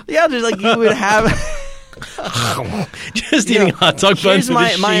something. Yeah, just like you would have. Just You eating know, hot dog buns Here's with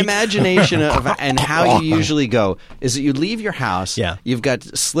a my sheet. imagination of and how you usually go is that you leave your house. Yeah. You've got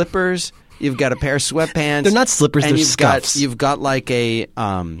slippers. You've got a pair of sweatpants. They're not slippers, And they're you've scuffs. You've got like a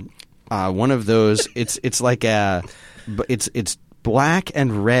one of those. It's like it's black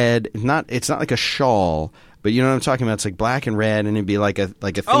and red. It's not like a shawl. But you know what I'm talking about? It's like black and red, and it'd be like a thing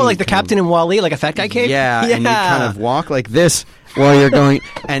like you the kind of- Captain and Wally, like a fat guy cape? Yeah, and you kind of walk like this while you're going,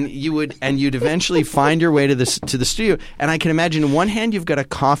 and you'd eventually find your way to the studio. And I can imagine in one hand you've got a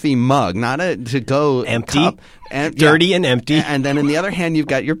coffee mug, not a to go Empty, cup, dirty and empty. and then in the other hand you've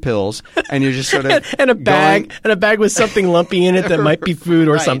got your pills, and you're just sort of and a bag going- and a bag with something lumpy in it that might be food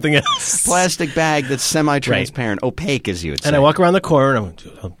or Right. something else. plastic bag that's semi-transparent, opaque, as you would say. And I walk around the corner and I'm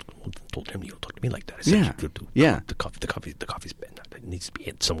like, told him you don't talk to me like that. I said, Yeah. Yeah. The coffee's been. It needs to be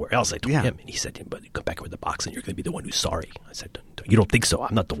in somewhere else. I told Yeah. him, and he said, "But you come back with the box, and you're going to be the one who's sorry." I said, "You don't think so?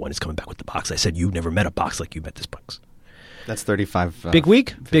 I'm not the one who's coming back with the box." I said, "You never met a box like you met this box." That's 35. Big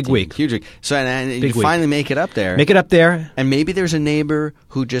week? Big 15, week. Huge week. So and you Big week. finally make it up there. Make it up there. And maybe there's a neighbor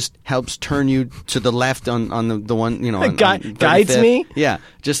who just helps turn you to the left on the one, you know. on Guides 35th. me? Yeah.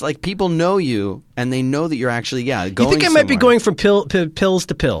 Just like people know you and they know that you're actually, going You think I might be somewhere. going from pills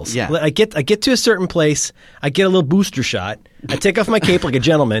to pills? Yeah. I get to a certain place. I get a little booster shot. I take off my cape like a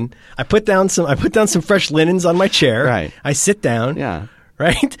gentleman. I put down some fresh linens on my chair. Right. I sit down. Yeah.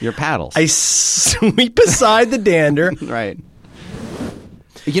 Right. Your paddles. I sweep aside the dander. Right.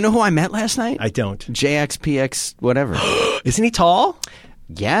 You know who I met last night? I don't. JXPX whatever. Isn't he tall?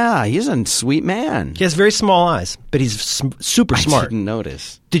 Yeah, he's a sweet man. He has very small eyes, but he's super I smart. didn't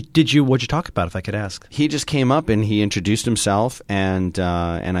notice. Did you? What'd you talk about? If I could ask. He just came up and he introduced himself, and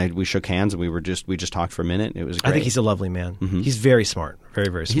we shook hands, and we just talked for a minute. It was great. I think he's a lovely man. He's very smart, very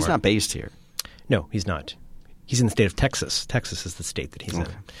very smart. He's not based here. No, he's not. He's in the state of Texas. Texas is the state that he's in.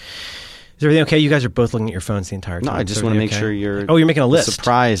 Is everything okay? You guys are both looking at your phones the entire time. No, I just Is want to everything make okay? sure you're. Oh, you're making a list.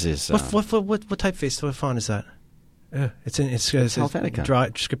 Surprise is. What typeface? What font is that? It's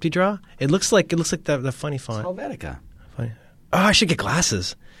Helvetica. Scripty draw. It looks like the funny font. Helvetica. Funny. Oh, I should get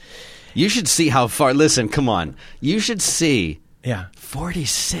glasses. You should see how far. Listen, come on. You should see. Yeah.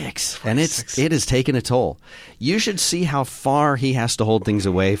 46. And it has taken a toll. You should see how far he has to hold things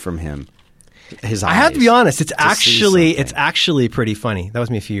away from him. His eyes. I have to be honest. It's see actually pretty funny. That was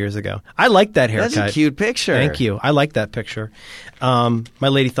me a few years ago. I like that haircut. That's a cute picture. Thank you. I like that picture. My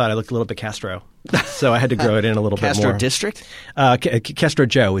lady thought I looked a little bit Castro, so I had to grow it in a little bit more. Castro District? Castro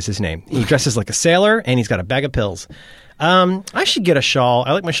Joe is his name. He dresses like a sailor, and he's got a bag of pills. I should get a shawl.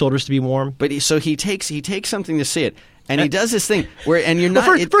 I like my shoulders to be warm. But he takes something to see it. And he does this thing where, and you're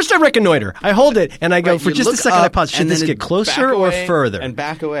not. First I reconnoiter. I hold it and I go, for you just a look second, I up, pause. Should and this then get closer back or away further? And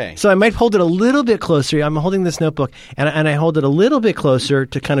back away. So I might hold it a little bit closer. I'm holding this notebook and I hold it a little bit closer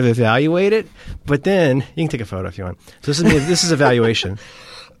to kind of evaluate it. But then you can take a photo if you want. So this is evaluation.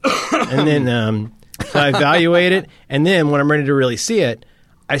 And then so I evaluate it. And then when I'm ready to really see it,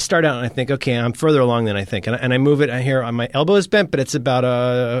 I start out and I think, okay, I'm further along than I think. And I move it. I hear my elbow is bent, but it's about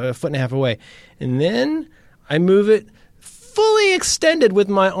a foot and a half away. And then I move it fully extended with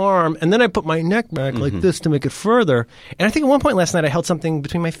my arm, and then I put my neck back like this to make it further. And I think at one point last night I held something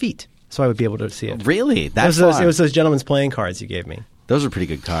between my feet so I would be able to see it. Really? It was those gentlemen's playing cards you gave me. Those are pretty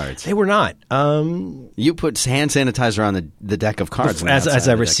good cards. They were not. You put hand sanitizer on the deck of cards as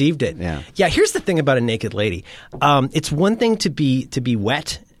I received it. Yeah. Here's the thing about a naked lady. It's one thing to be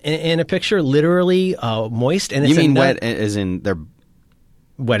wet in a picture, literally moist. And you mean wet as in they're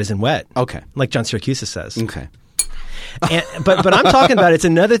wet as in wet? Okay, like John Syracuse says. Okay. But I'm talking about it's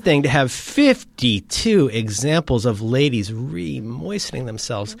another thing to have 52 examples of ladies re-moistening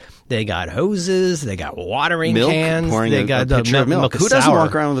themselves. They got hoses, they got watering cans, they got a pitcher of milk. Who doesn't sour.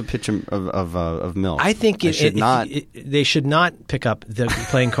 walk around with a pitcher of milk? I think they should not pick up the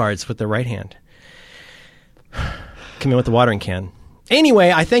playing cards with the right hand. Come in with the watering can.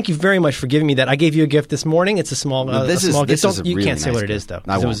 Anyway, I thank you very much for giving me that. I gave you a gift this morning. It's a small gift. You can't say what it is, though.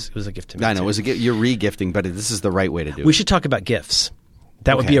 I won't. It was a gift to me. I know. It was a gift. You're re-gifting, but this is the right way to do it. We should talk about gifts.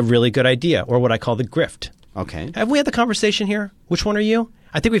 That would be a really good idea, or what I call the grift. Okay. Have we had the conversation here? Which one are you?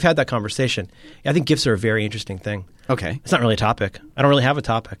 I think we've had that conversation. I think gifts are a very interesting thing. Okay. It's not really a topic. I don't really have a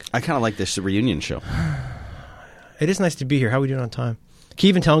topic. I kind of like this reunion show. It is nice to be here. How are we doing on time? Can you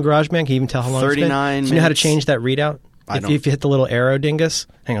even tell in GarageBand? Can you even tell how long 39 it's been? Do you know how to change that readout? If you hit the little arrow dingus,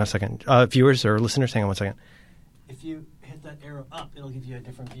 hang on a second. Viewers or listeners, hang on one second. If you hit that arrow up, it'll give you a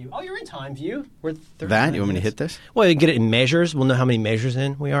different view. Oh, you're in time view. We're that? You want me to hit this? Well, you get it in measures. We'll know how many measures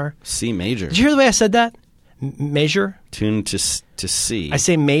in we are. C major. Did you hear the way I said that? Measure. Tune to C. I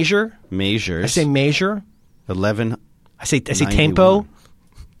say measure. Measures. I say measure. 11. I say tempo.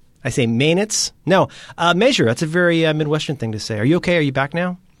 I say minutes. No, measure. That's a very Midwestern thing to say. Are you okay? Are you back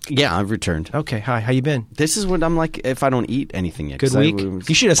now? Yeah, I've returned. Okay, hi. How you been? This is what I'm like if I don't eat anything yet. Good week?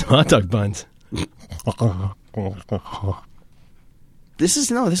 You should have some hot dog buns. This is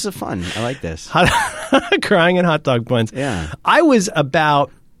fun. I like this. Crying in hot dog buns. Yeah. I was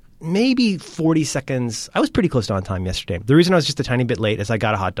about maybe 40 seconds. I was pretty close to on time yesterday. The reason I was just a tiny bit late is I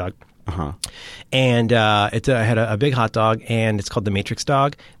got a hot dog. Uh-huh. And I had a big hot dog, and it's called the Matrix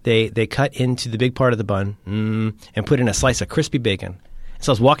dog. They cut into the big part of the bun and put in a slice of crispy bacon.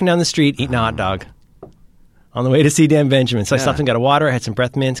 So I was walking down the street eating a hot dog on the way to see Dan Benjamin. So I stopped and got a water. I had some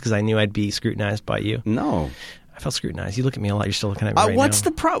breath mints because I knew I'd be scrutinized by you. No. I felt scrutinized. You look at me a lot. You're still looking at me right what's now.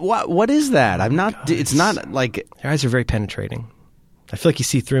 the problem? What is that? I'm not. It's not like. Your eyes are very penetrating. I feel like you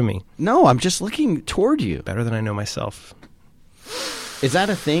see through me. No, I'm just looking toward you. Better than I know myself. Is that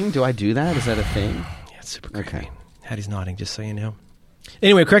a thing? Do I do that? Is that a thing? Yeah, it's super creepy. Okay. Hattie's nodding, just so you know.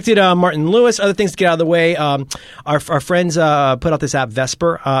 Anyway, corrected Martin Lewis. Other things to get out of the way. Our friends put out this app,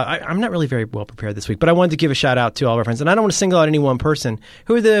 Vesper. I'm not really very well prepared this week, but I wanted to give a shout out to all of our friends. And I don't want to single out any one person.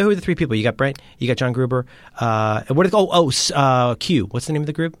 Who are the three people? You got Brent, you got John Gruber. Q. What's the name of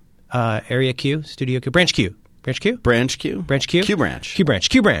the group? Area Q, Studio Q, Branch Q. Branch Q? Branch Q? Branch Q? Q Branch. Q Branch.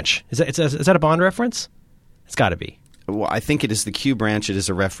 Q Branch. Is that a Bond reference? It's got to be. Well, I think it is the Q Branch. It is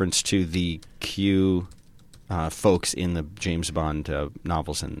a reference to the Q folks in the James Bond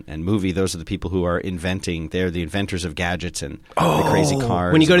novels and movie. Those are the people who are inventing. They're the inventors of gadgets and the crazy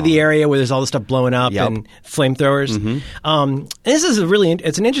cars. When you go to and the all area where there's all this stuff blowing up Yep. and flamethrowers. This is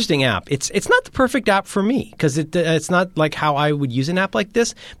it's an interesting app. It's not the perfect app for me because it's not like how I would use an app like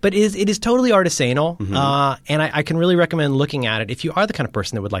this, but it is totally artisanal, and I can really recommend looking at it if you are the kind of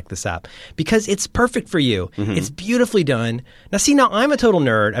person that would like this app because it's perfect for you. It's beautifully done. Now I'm a total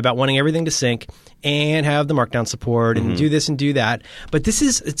nerd about wanting everything to sync and have the markdown support and do this and do that. But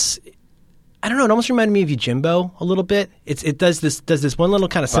it's I don't know. It almost reminded me of Yojimbo a little bit. It does this one little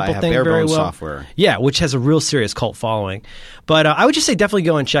kind of simple thing bare very bones well. software. Yeah, which has a real serious cult following. But I would just say definitely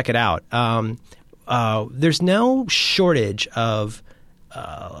go and check it out. There's no shortage of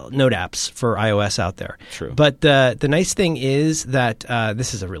Note apps for iOS out there. True. But the nice thing is that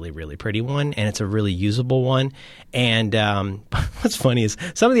this is a really, really pretty one, and it's a really usable one. And what's funny is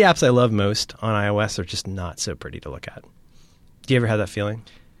some of the apps I love most on iOS are just not so pretty to look at. Do you ever have that feeling?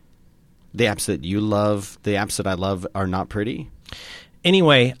 The apps that you love, the apps that I love, are not pretty.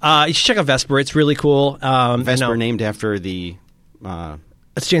 Anyway, you should check out Vesper. It's really cool. Vesper, named after the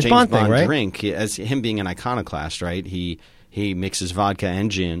it's James Bond thing, right? drink. As him being an iconoclast, right? He mixes vodka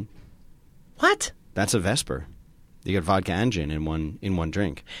and gin. What? That's a Vesper. You get vodka and gin in one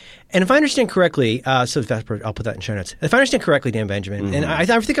drink. And if I understand correctly, so Vesper, I'll put that in show notes. If I understand correctly, Dan Benjamin, and I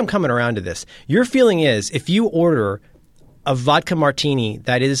think I'm coming around to this, your feeling is if you order a vodka martini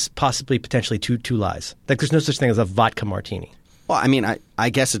that is possibly potentially two lies. Like there's no such thing as a vodka martini. Well, I mean, I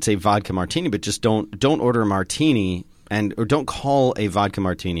guess it's a vodka martini, but just don't order a martini or don't call a vodka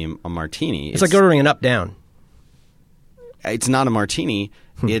martini a martini. It's like ordering an up-down. It's not a martini.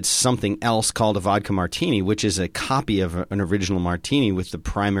 It's something else called a vodka martini, which is a copy of an original martini with the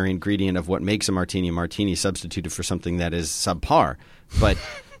primary ingredient of what makes a martini substituted for something that is subpar. But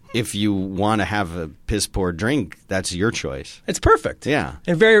if you want to have a piss-poor drink, that's your choice. It's perfect. Yeah.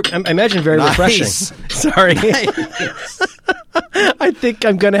 And I imagine very Nice. refreshing. Sorry. I think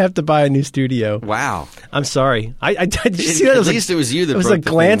I'm going to have to buy a new studio. Wow. I'm sorry. Did you see that? At least it was you that it was broke a the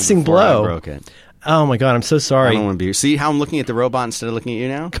thing glancing before I blow. broke it. Oh, my God. I'm so I sorry. don't want to be. See how I'm looking at the robot instead of looking at you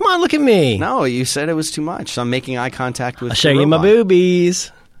now? Come on, look at me. No, you said it was too much, so I'm making eye contact with I'll the show you my robot.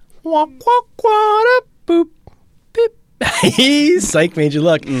 boobies. Walk, walk, what boop, beep. Psych made you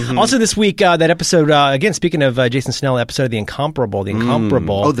look. Also this week, that episode, again, speaking of Jason Snell, episode of The Incomparable. The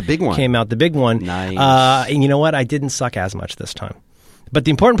Incomparable. Oh, the big one. Came out, the big one. Nice. And you know what? I didn't suck as much this time. But the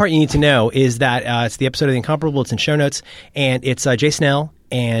important part you need to know is that it's the episode of The Incomparable. It's in show notes. And it's Jay Snell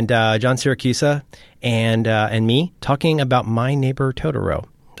and John Siracusa and me talking about My Neighbor Totoro.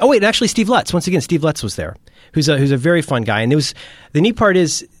 Oh, wait, actually Steve Lutz. Once again, Steve Lutz was there, who's a very fun guy. And the neat part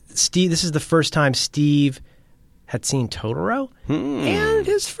is, Steve. This is the first time Steve had seen Totoro and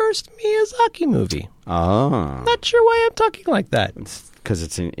his first Miyazaki movie. Oh. Not sure why I'm talking like that. Because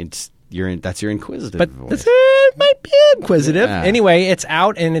that's your inquisitive But voice. it might be inquisitive. Yeah. Anyway, it's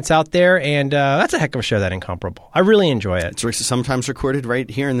out and it's out there, and that's a heck of a show, that Incomparable. I really enjoy it. It's sometimes recorded right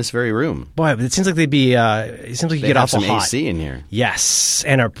here in this very room. Boy, but it seems like they'd be. It seems like you They get have awful some hot. AC in here. Yes,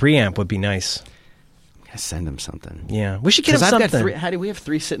 and our preamp would be nice. I send them something. Yeah, we should get him Because I've got something. three. How do we have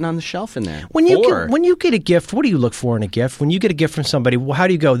three sitting on the shelf in there? When you Four. get a gift, what do you look for in a gift? When you get a gift from somebody, how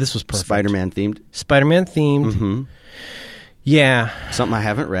do you go? This was perfect. Spider-Man themed. Spider-Man themed. Mm-hmm. Yeah. Something I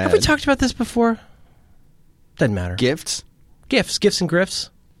haven't read. Have we talked about this before? Doesn't matter. Gifts. Gifts and grifts.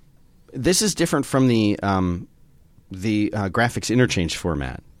 This is different from the graphics interchange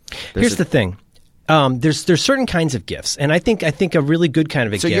format. Here's the thing. There's certain kinds of gifts, and I think a really good kind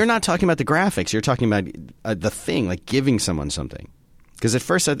of a So gift. you're not talking about the graphics. You're talking about the thing, like giving someone something. Because at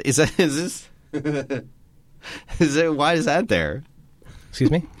first, is this? Is it? Why is that there? Excuse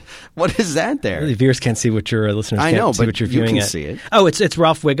me? What is that there? The viewers can't see what your listeners I can't know, see but what you're you viewing can at. see it. Oh, it's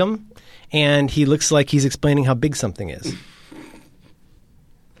Ralph Wiggum, and he looks like he's explaining how big something is.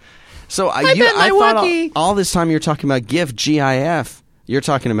 So bet my thought Wookiee. all this time you're talking about GIF, GIF. You're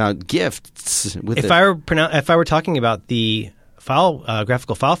talking about gifts. With If I were talking about the file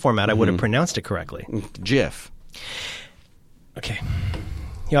graphical file format, I would have pronounced it correctly. GIF. Okay.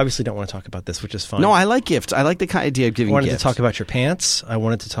 You obviously don't want to talk about this, which is fine. No, I like gifts. I like the idea of I giving wanted gifts. to talk about your pants. I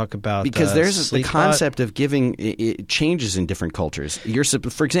wanted to talk about because there's the Sleepbot. concept of giving. It changes in different cultures.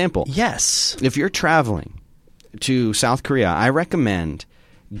 For example, Yes. if you're traveling to South Korea, I recommend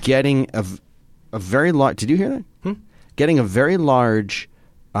getting a very large. Did you hear that? Getting a very large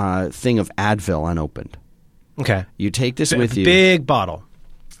thing of Advil unopened. Okay. You take this with you. Big bottle.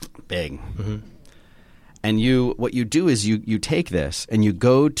 Big. And what you do is you take this and you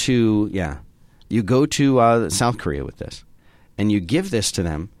go to South Korea with this, and you give this to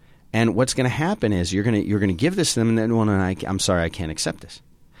them, And what's going to happen is you're going to give this to them, and then I'm sorry, I can't accept this.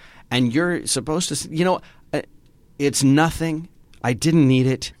 And you're supposed to, it's nothing. I didn't need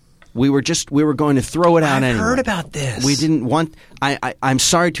it. We were going to throw it out anyway. I've heard about this. We didn't want. I'm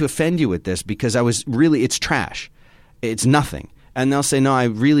sorry to offend you with this because it's trash. It's nothing. And they'll say, no, I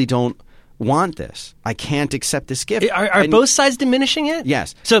really don't want this. I can't accept this gift. Are both sides diminishing it?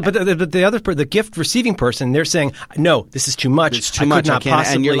 Yes. So, but the gift receiving person, they're saying, no, this is too much. It's too much. Could not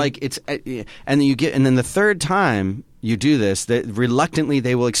possibly. And you're like, and then the third time you do this, reluctantly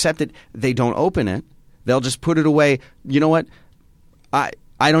they will accept it. They don't open it. They'll just put it away. You know what? I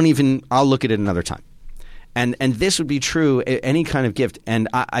don't even. I'll look at it another time. And this would be true any kind of gift. And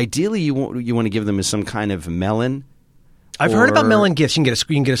ideally, you want to give them some kind of melon. I've heard about melon gifts. You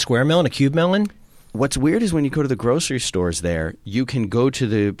can get a square melon, a cube melon. What's weird is when you go to the grocery stores there, you can go to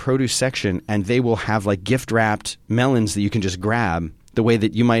the produce section and they will have like gift wrapped melons that you can just grab. The way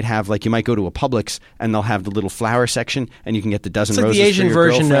that you might have, like you might go to a Publix and they'll have the little flower section and you can get the dozen it's like roses. The Asian for your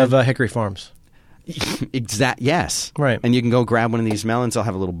version girlfriend. of Hickory Farms. Yes. Right. And you can go grab one of these melons. They'll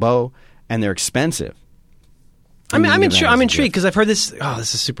have a little bow and they're expensive. I'm intrigued because I've heard this. Oh,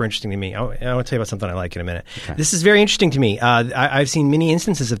 this is super interesting to me. I want to tell you about something I like in a minute. Okay. This is very interesting to me. I've seen many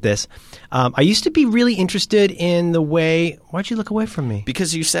instances of this. I used to be really interested in the way. Why'd you look away from me?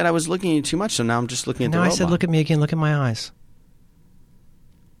 Because you said I was looking at you too much, so now I'm just looking at the Now I robot. said, look at me again. Look at my eyes.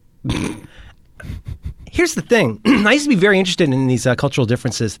 Here's the thing. I used to be very interested in these cultural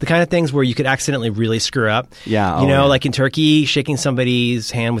differences, the kind of things where you could accidentally really screw up. Yeah. Like in Turkey, shaking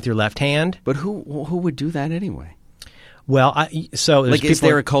somebody's hand with your left hand. But who would do that anyway? Well, is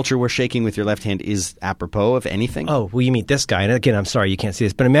there a culture where shaking with your left hand is apropos of anything? Oh, well, you meet this guy. And again, I'm sorry you can't see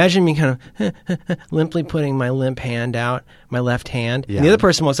this, but imagine me kind of limply putting my limp hand out, my left hand. Yeah. And the other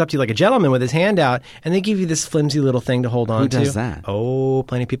person walks up to you like a gentleman with his hand out, and they give you this flimsy little thing to hold on to. Who does that? Oh,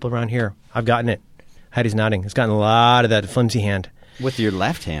 plenty of people around here. I've gotten it. Heidi's nodding. It's gotten a lot of that flimsy hand. With your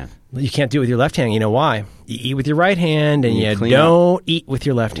left hand. You can't do it with your left hand. You know why? You eat with your right hand, and you clean don't eat with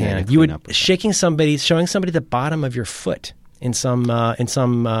your left hand. you You clean up would with showing somebody the bottom of your foot in some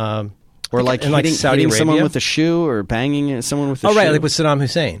Or like in Saudi hitting someone Arabia. with a shoe or banging someone with a shoe. Oh, right, like with Saddam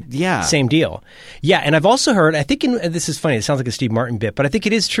Hussein. Yeah. Same deal. Yeah, and I've also heard, I think, this is funny, it sounds like a Steve Martin bit, but I think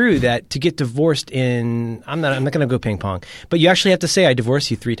it is true that to get divorced I'm not going to go ping pong, but you actually have to say, I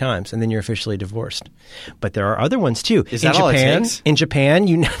divorce you 3 times, and then you're officially divorced. But there are other ones, too. Is that all it takes? In Japan,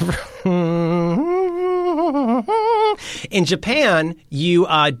 you never... In Japan, you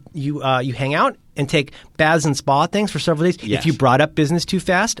hang out and take baths and spa things for several days. Yes. If you brought up business too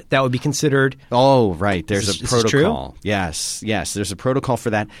fast, that would be considered... Oh, right. There's Is a this protocol. Yes. There's a protocol for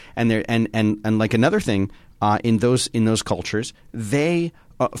that. And there and like another thing in those cultures, they,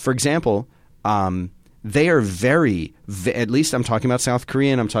 for example, they are very. At least I'm talking about South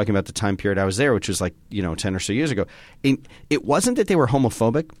Korea, and I'm talking about the time period I was there, which was like 10 or so years ago. It wasn't that they were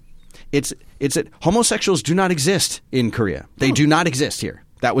homophobic. It's that homosexuals do not exist in Korea. They do not exist here.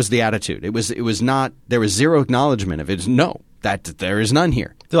 That was the attitude. It was not. There was zero acknowledgement of it. No, that there is none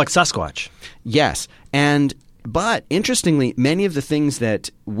here. They're like Sasquatch. Yes, but interestingly, many of the things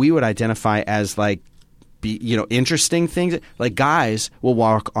that we would identify as interesting things, like guys will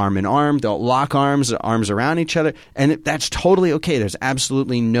walk arm in arm, they'll lock arms around each other, and that's totally okay. There's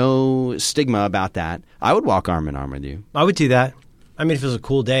absolutely no stigma about that. I would walk arm in arm with you. I would do that. I mean, if it was a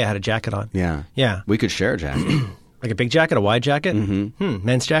cool day, I had a jacket on. Yeah. Yeah. We could share a jacket. Like a big jacket, a wide jacket? Mm-hmm.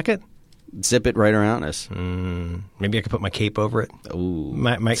 Men's jacket? Zip it right around us. Maybe I could put my cape over it. Ooh.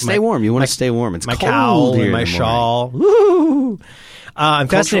 My stay warm. You want to stay warm. It's my cold cowl here and my in the morning. shawl. Woo! I'm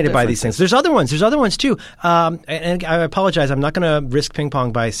fascinated by these differences. things. There's other ones too. And I apologize. I'm not going to risk ping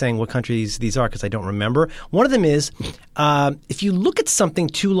pong by saying what countries these are because I don't remember. One of them is if you look at something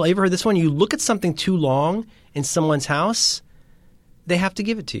too long. You ever heard this one? You look at something too long in someone's house, they have to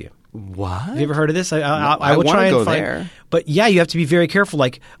give it to you. What? Have you ever heard of this? I will wanna try and go find there. But yeah, you have to be very careful.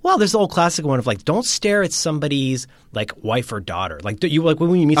 Like, well, there's the old classic one of like, don't stare at somebody's like wife or daughter. Like, when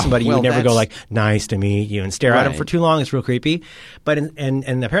you meet somebody, you would never go like, nice to meet you, and stare at them Right. for too long. It's real creepy. But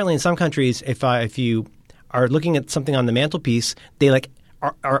and apparently in some countries, if you are looking at something on the mantelpiece, they like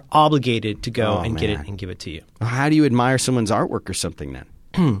are obligated to go and get it man. and give it to you. How do you admire someone's artwork or something then?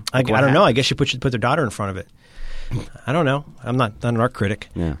 I don't know. I guess you put their daughter in front of it. I don't know. I'm not an art critic,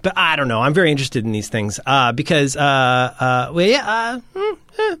 Yeah. but I don't know. I'm very interested in these things because, I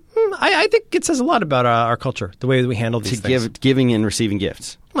think it says a lot about our culture, the way that we handle these things. Giving and receiving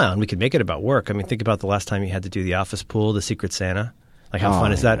gifts. Well, and we could make it about work. I mean, think about the last time you had to do the office pool, the Secret Santa. Like, how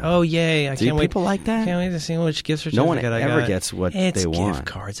fun is that? Oh, yay. I Do can't wait. people like that? Can't wait to see which gift certificate No one I ever got. gets what It's they want. gift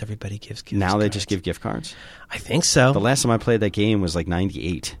cards. Everybody gives gift Now cards. they just give gift cards. I think so. The last time I played that game was like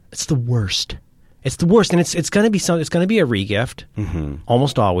 98. It's the worst. It's the worst, and it's going to be it's going to be a regift,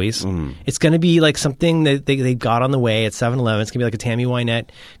 almost always. It's going to be like something that they got on the way at 7-Eleven. It's going to be like a Tammy Wynette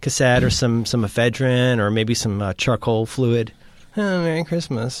cassette or some ephedrine or maybe some charcoal fluid. Oh, Merry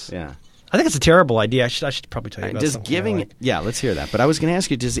Christmas! Yeah. I think it's a terrible idea. I should probably tell you about Does something giving? I like. Yeah, let's hear that. But I was going to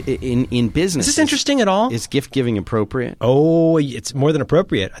ask you: does in business Is this interesting at all? Is gift giving appropriate? Oh, it's more than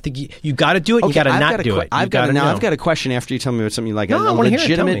appropriate. I think you got to do it. You got to not do it. I've got a question after you tell me about something you like. No, I a wanna hear it.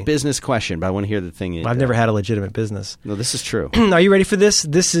 Tell me. legitimate business question, but I want to hear the thing. I've never had a legitimate business. No, this is true. Are you ready for this?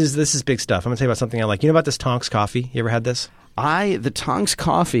 This is big stuff. I'm going to tell you about something I like. You know about this Tonks coffee? You ever had this? The Tonks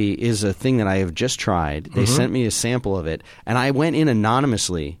coffee is a thing that I have just tried. They sent me a sample of it, and I went in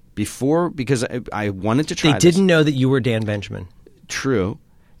anonymously before because I wanted to try. They didn't know that you were Dan Benjamin. True,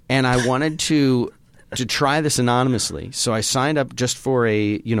 and I wanted to try this anonymously. So I signed up just for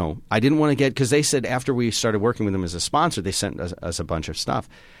I didn't want to get, because they said after we started working with them as a sponsor, they sent us a bunch of stuff.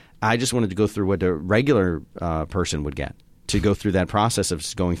 I just wanted to go through what a regular person would get, to go through that process of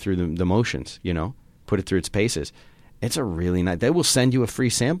just going through the motions, put it through its paces. It's a really nice. They will send you a free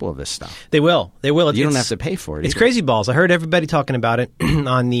sample of this stuff. They will. You don't have to pay for it. It's either. crazy balls. I heard everybody talking about it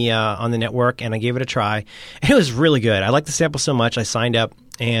on the network, and I gave it a try. And it was really good. I liked the sample so much. I signed up,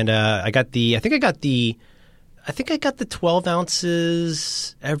 and I got the 12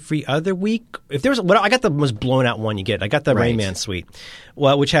 ounces every other week. If there was, I got the most blown out one you get. I got the Right. Rain Man suite,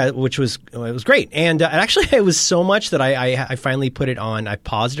 which was great. And actually, it was so much that I finally put it on. I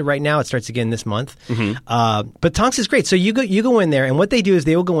paused it right now. It starts again this month. But Tonks is great. So you go in there, and what they do is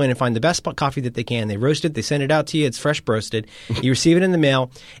they will go in and find the best coffee that they can. They roast it. They send it out to you. It's fresh roasted. You receive it in the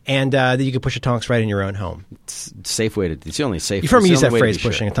mail, and then you can push a Tonks right in your own home. It's a safe way to. It's the only safe. You've heard me it's use the that only way phrase, to be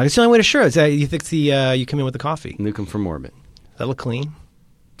pushing sure. a Tonks. It's the only way to sure. You think you come in with the coffee. Nukem from orbit. Does that look clean?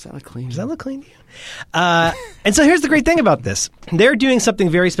 Does that look clean? Does that look clean to you? And so here's the great thing about this. They're doing something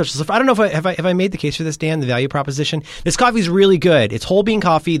very special. So I don't know if I made the case for this, Dan, the value proposition. This coffee is really good. It's whole bean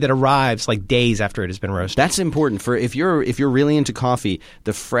coffee that arrives like days after it has been roasted. That's important for if you're really into coffee.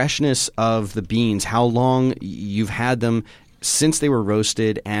 The freshness of the beans, how long you've had them since they were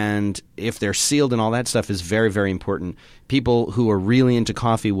roasted, and if they're sealed and all that stuff is very, very important. People who are really into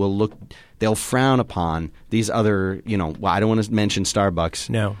coffee they'll frown upon these other, I don't want to mention Starbucks.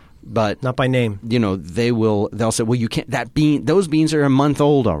 No. But Not by name. They'll say, well, you can't, those beans are a month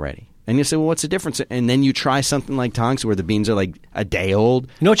old already. And you say, well, what's the difference? And then you try something like Tonks where the beans are like a day old.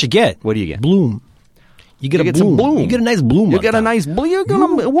 You know what you get? What do you get? Bloom. You get some bloom. You get a nice bloom. You on get a top. nice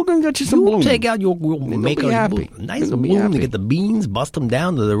bloom. We're going to get you some bloom. Take out your make be a happy. nice You'll be bloom to happy. get the beans, bust them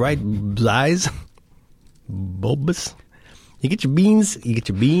down to the right size, bulbous. You get your beans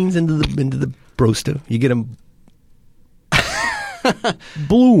into the roaster. You get them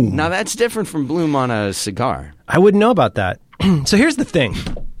bloom. Now, that's different from bloom on a cigar. I wouldn't know about that. So here's the thing.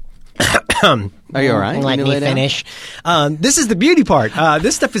 Are you all right? Let Can you me lay down? finish. This is the beauty part.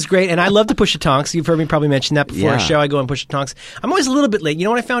 This stuff is great, and I love to push a Tonks. You've heard me probably mention that before Yeah. a show. I go and push a Tonks. I'm always a little bit late. You know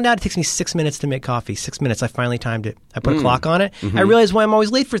what I found out? It takes me 6 minutes to make coffee. 6 minutes. I finally timed it. I put a clock on it. I realize why I'm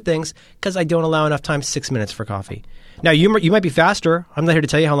always late for things, because I don't allow enough time. 6 minutes for coffee. Now you might be faster. I'm not here to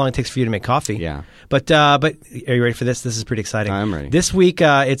tell you how long it takes for you to make coffee. Yeah. But are you ready for this? This is pretty exciting. I'm ready. This week,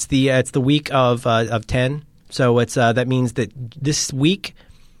 it's the week of 10. So it's that means that this week.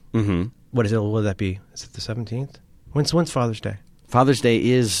 Mm-hmm. What is it? What would that be? Is it the 17th? When's Father's Day? Father's Day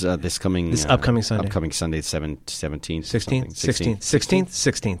is this upcoming Sunday. Upcoming Sunday, 17th.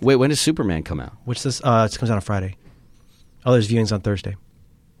 16th. Wait, when does Superman come out? Which this? It comes out on Friday. Oh, there's viewings on Thursday.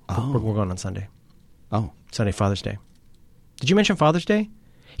 Oh. We're going on Sunday. Oh. Sunday, Father's Day. Did you mention Father's Day?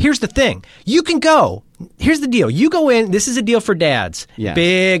 Here's the thing. You can go. Here's the deal. You go in. This is a deal for dads. Yes.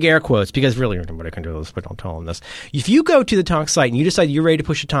 Big air quotes, because really nobody can do this, but don't tell them this. If you go to the Tonks site and you decide you're ready to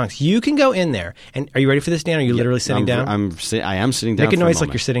push a Tonks, you can go in there. And are you ready for this, Dan? Are you literally sitting down? I am sitting down. Make a for noise moment.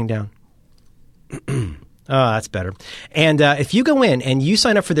 like you're sitting down. Oh, that's better. And if you go in and you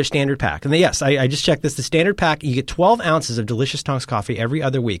sign up for their standard pack, and yes, I just checked this, the standard pack, you get 12 ounces of delicious Tonks coffee every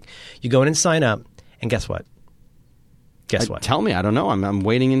other week. You go in and sign up, and guess what? Guess what? Tell me. I don't know. I'm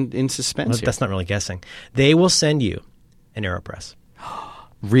waiting in suspense Well, here. that's not really guessing. They will send you an AeroPress.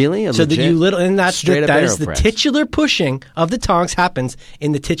 Really? So that you and that's straight up that is the AeroPress. titular pushing of the Tonks happens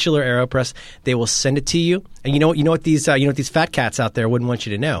in the titular AeroPress. They will send it to you, and you know what these fat cats out there wouldn't want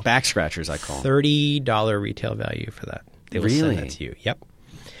you to know. back scratchers, I call them. $30 retail value for that. They will send Really? that to you. Yep.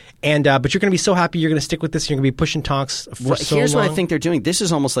 And but you're going to be so happy you're going to stick with this. You're going to be pushing Tonks for Well, so here's long. what I think they're doing. This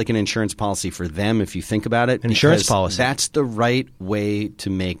is almost like an insurance policy for them, if you think about it. Insurance because policy. That's the right way to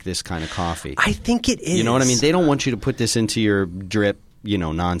make this kind of coffee. I think it is. You know what I mean? They don't want you to put this into your drip,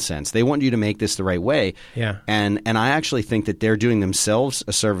 nonsense. They want you to make this the right way. Yeah. And I actually think that they're doing themselves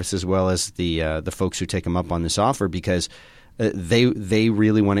a service as well as the folks who take them up on this offer, because they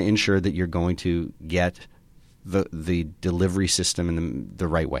really want to ensure that you're going to get the delivery system in the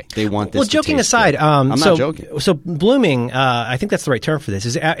right way. They want this. Well, to joking taste aside, good. I'm not joking. So blooming, I think that's the right term for this.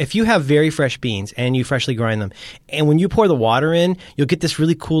 Is if you have very fresh beans and you freshly grind them, and when you pour the water in, you'll get this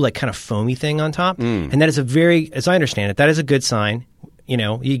really cool, like kind of foamy thing on top, and that is as I understand it, that is a good sign.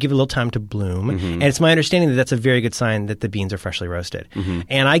 You give it a little time to bloom. And it's my understanding that that's a very good sign that the beans are freshly roasted.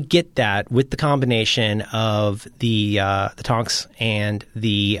 And I get that with the combination of the Tonks and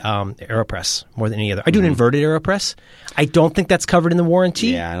the AeroPress more than any other. I do an inverted AeroPress. I don't think that's covered in the warranty.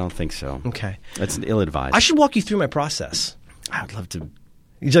 Yeah, I don't think so. Okay. That's ill-advised. I should walk you through my process. I would love to. Would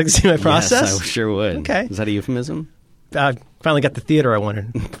you like to see my process? Yes, I sure would. Okay. Is that a euphemism? I finally got the theater I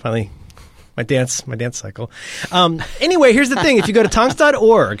wanted. Finally. My dance cycle. Anyway, here's the thing. If you go to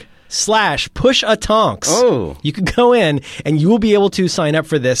tonks.org/push-a-tonks, you can go in and you will be able to sign up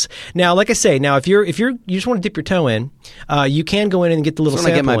for this. Now, like I say, if you just want to dip your toe in, you can go in and get the little So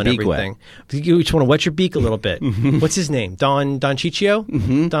when I sample get my and beak everything. You just want to wet your beak a little bit. What's his name? Don Ciccio?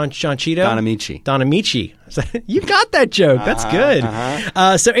 Don Cheeto? Don Amici. Don Amici. You got that joke. That's good.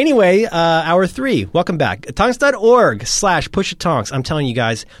 So anyway, hour 3. Welcome back. Tonks.org/push-a-tonks. I'm telling you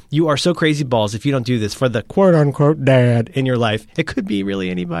guys, you are so crazy balls if you don't do this for the quote-unquote dad in your life. It could be really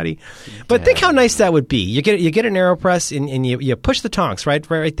anybody. But think how nice that would be. You get an AeroPress and you push the Tonks right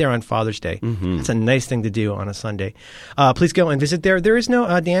there on Father's Day. It's a nice thing to do on a Sunday. Please go and visit there. There is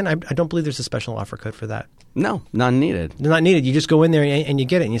no, Dan, I don't believe there's a special offer code for that. No, none needed. They're not needed. You just go in there and you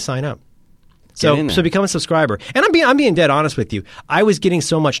get it and you sign up. So become a subscriber. And I'm being dead honest with you. I was getting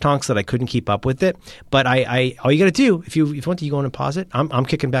so much Tonks that I couldn't keep up with it. But I all you got to do, if you want to, you go in and pause it. I'm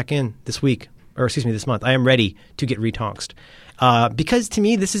kicking back in this month. I am ready to get retonksed. Because to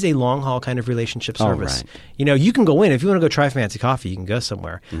me, this is a long haul kind of relationship service. Right. You can go in if you want to go try fancy coffee. You can go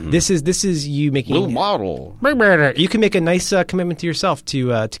somewhere. This is you making Little model. You can make a nice commitment to yourself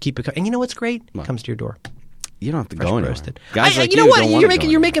to keep it. And you know what's great? It comes to your door. You don't have to Fresh go anywhere. roasted. Guys like you know what? don't You're want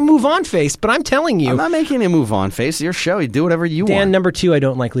to making move on face, but I'm telling you. I'm not making a move on face. It's your show. You do whatever you Dan, want. number 2, I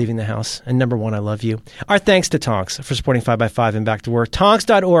don't like leaving the house. And number 1, I love you. Our thanks to Tonks for supporting 5x5 and Back to Work.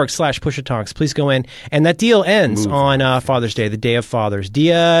 Tonks.org/push-a-tonks. Please go in. And that deal ends on Father's Day, the Day of Fathers.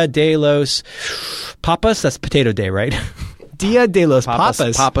 Dia de los Papas. That's Potato Day, right? Dia de los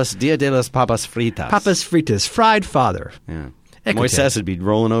Papas. Dia de los Papas fritas. Papas fritas. Fried father. Yeah. Écoute. Moises would be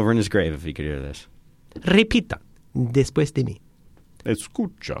rolling over in his grave if he could hear this. Repita. Después de mí.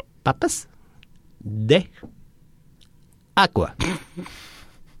 Escucha. Papas de agua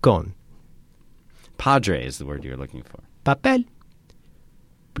con Padre is the word you're looking for. papel,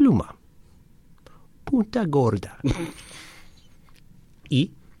 pluma, punta gorda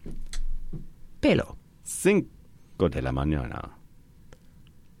y pelo. 5 de la mañana.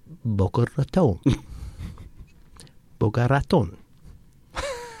 Boca ratón. Boca ratón.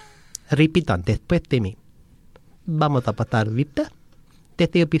 Repitan después de mí. Vamos a pasar vista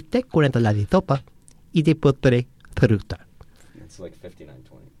desde el bistec con ensalada y sopa y de postre fruta. It's like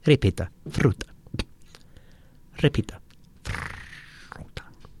 59:20. Repita, fruta. Repita, fruta.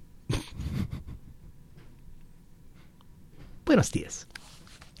 Buenos días.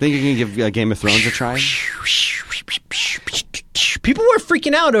 Think you can give Game of Thrones a try? People were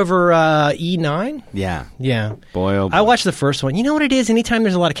freaking out over E9. Yeah. Yeah. Boy, oh boy. I watched the first one. You know what it is? Anytime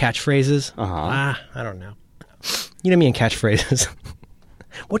there's a lot of catchphrases. Uh-huh. I don't know. You know me and catchphrases.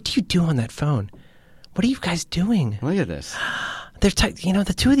 What do you do on that phone? What are you guys doing? Look at this. They're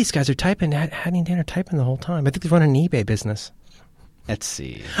the two of these guys are typing. Hattie and Dan are typing the whole time. I think they run an eBay business. Let's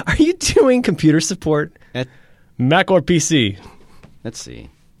see. Are you doing computer support? Mac or PC? Let's see.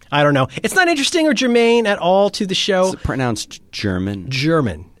 I don't know. It's not interesting or germane at all to the show. Is it pronounced German?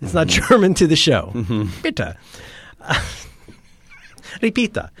 German. It's not German to the show. Bitte.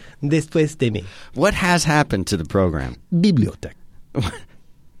 Repita. Después de mí. What has happened to the program? Biblioteca.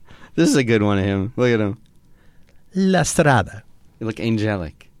 This is a good one of him. Look at him. La Strada. You look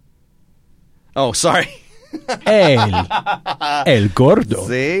angelic. Oh, sorry. El gordo.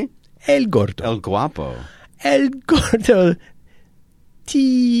 See? El gordo. El guapo. El gordo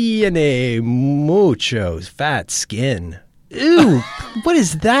tiene mucho fat skin. Ew, what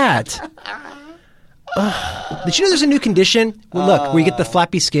is that? Did you know there's a new condition? Well, look, where you get the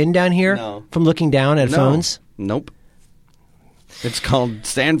flappy skin down here No. from looking down at phones? Nope. It's called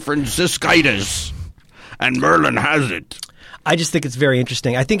San Franciscitis, and Merlin has it. I just think it's very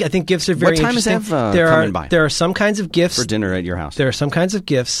interesting. I think gifts are very What time is interesting. Ev coming by? There are some kinds of gifts For dinner at your house. There are some kinds of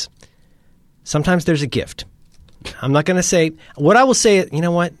gifts. Sometimes there's a gift. I'm not going to say what I will say. You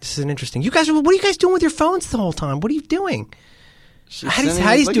know what? This is interesting. What are you guys doing with your phones the whole time? What are you doing?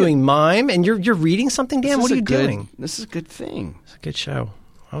 Hattie's doing mime, and you're reading something. Dan, what are you doing? This is a good thing. It's a good show.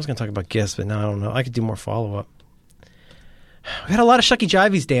 I was going to talk about gifts, but now I don't know. I could do more follow up. We had a lot of shucky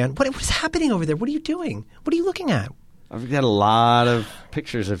jivies, Dan. What is happening over there? What are you doing? What are you looking at? I've got a lot of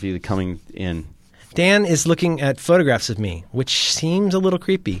pictures of you coming in. Dan is looking at photographs of me, which seems a little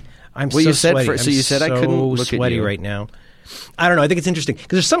creepy. I'm Well, so you said sweaty. so you said I couldn't look at sweaty you. right now. I don't know. I think it's interesting because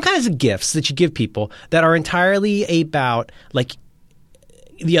there's some kinds of gifts that you give people that are entirely about like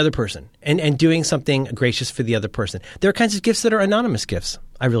the other person and doing something gracious for the other person. There are kinds of gifts that are anonymous gifts.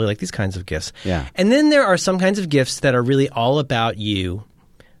 I really like these kinds of gifts. Yeah. And then there are some kinds of gifts that are really all about you,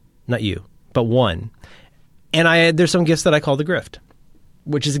 not you, but one. And there's some gifts that I call the grift,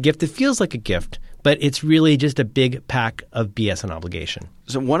 which is a gift that feels like a gift, but it's really just a big pack of BS and obligation.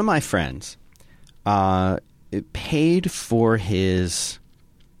 So one of my friends it paid for his,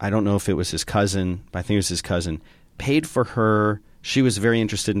 I don't know if it was his cousin, but I think it was his cousin, paid for her. She was very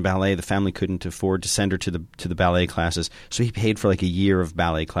interested in ballet. The family couldn't afford to send her to the ballet classes, so he paid for like a year of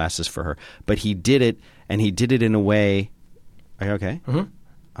ballet classes for her. But he did it, and he did it in a way. Are you okay?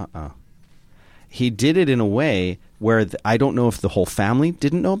 Mm-hmm. He did it in a way where I don't know if the whole family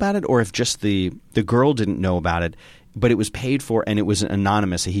didn't know about it or if just the girl didn't know about it, but it was paid for and it was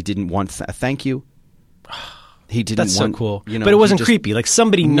anonymous. He didn't want a thank you. He didn't That's want, so cool. You know, but it wasn't he just, creepy. Like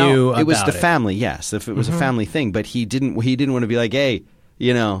somebody no, knew about it was the it. family, yes. If it was a family thing, but he didn't want to be like, hey,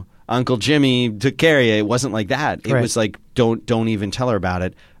 you know, Uncle Jimmy took care of you. It wasn't like that. It Right. was like, don't even tell her about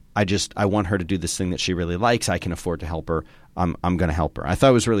it. I want her to do this thing that she really likes. I can afford to help her. I'm going to help her. I thought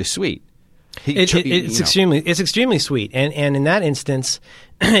it was really sweet. It's extremely sweet, and in that instance,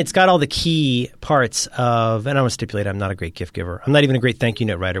 it's got all the key parts of. And I want to stipulate, I'm not a great gift giver. I'm not even a great thank you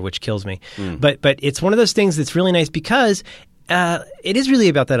note writer, which kills me. But it's one of those things that's really nice because it is really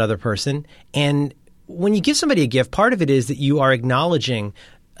about that other person. And when you give somebody a gift, part of it is that you are acknowledging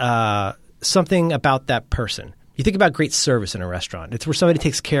something about that person. You think about great service in a restaurant. It's where somebody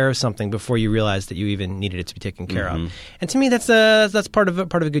takes care of something before you realize that you even needed it to be taken care of. And to me, that's part of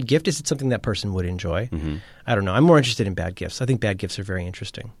a good gift. Is it something that person would enjoy? I don't know. I'm more interested in bad gifts. I think bad gifts are very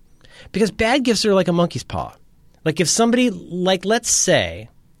interesting because bad gifts are like a monkey's paw. Like if somebody, like let's say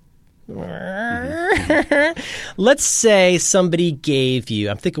somebody gave you.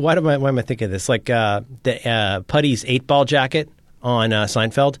 I'm thinking. Why am I thinking of this? Like the Putty's 8-ball jacket on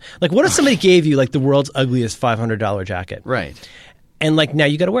Seinfeld. Like, what if somebody gave you like the world's ugliest $500 jacket? Right. And like now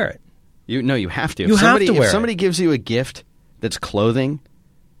you got to wear it. You have to. You have to wear If it. somebody gives you a gift that's clothing,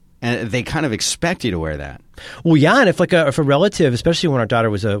 and they kind of expect you to wear that, Well, yeah, and if a relative, especially when our daughter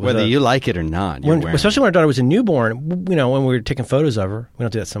was whether you like it or not, you're wearing especially when our daughter was a newborn, you know, when we were taking photos of her, we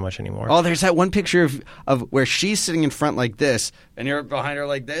don't do that so much anymore. Oh, there's that one picture of where she's sitting in front like this, and you're behind her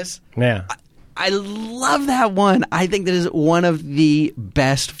like this. Yeah. I love that one. I think that is one of the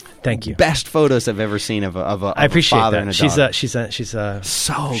best. Thank you. Best photos I've ever seen of a I appreciate father that. and a She's daughter. she's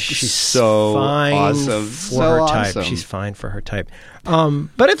so fine awesome. for So her awesome. type. She's fine for her type.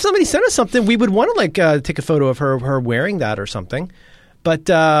 But if somebody sent us something, we would want to take a photo of her wearing that or something. But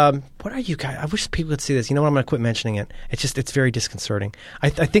what are you guys? I wish people could see this. You know what? I'm going to quit mentioning it. It's very disconcerting. I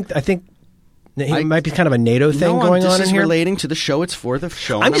think it might be kind of a NATO thing going on in This is here. relating to the show. It's for the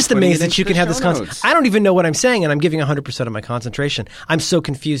show. I'm and just putting amazed it that you into can the have this show concept. notes. I don't even know what I'm saying, and I'm giving 100% of my concentration. I'm so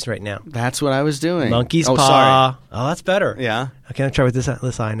confused right now. That's what I was doing. Monkey's oh, paw. Sorry. Oh, that's better. Yeah. Okay, I'll try with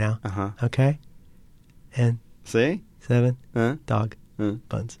this eye now. Uh-huh. Okay. And See? 7 Huh? dog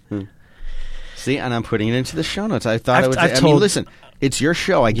buns. See, and I'm putting it into the show notes. I thought I've- I would. I've I mean, told- listen, it's your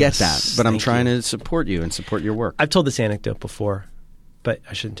show. I get Yes, that, but I'm thank trying you. to support you and support your work. I've told this anecdote before, but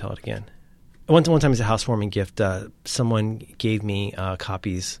I shouldn't tell it again. One time as a housewarming gift, someone gave me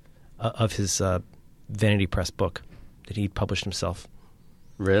copies of his Vanity Press book that he published himself.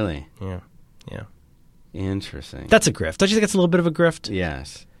 Really Yeah. interesting. That's a grift. Don't you think it's a little bit of a grift?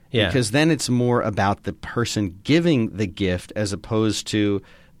 Yes. Yeah. Because then it's more about the person giving the gift as opposed to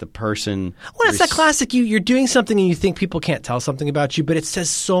the person. Well, it's that classic. You're doing something and you think people can't tell something about you, but it says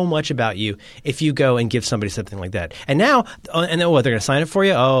so much about you if you go and give somebody something like that. And now, they're going to sign it for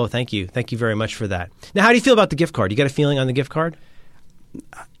you? Oh, thank you. Thank you very much for that. Now, how do you feel about the gift card? You got a feeling on the gift card?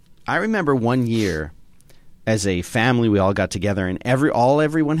 I remember one year as a family, we all got together, and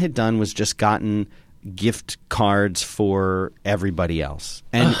everyone had done was just gotten gift cards for everybody else,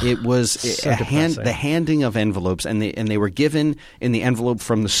 and it was the handing of envelopes, and they were given in the envelope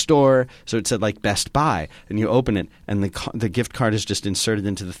from the store, so it said like Best Buy, and you open it, and the gift card is just inserted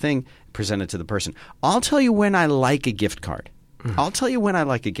into the thing, presented to the person. I'll tell you when I like a gift card. I'll tell you when I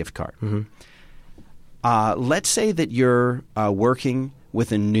like a gift card. Let's say that you're working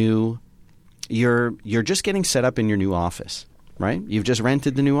with a new. You're just getting set up in your new office, right? You've just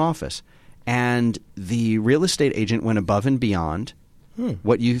rented the new office. And the real estate agent went above and beyond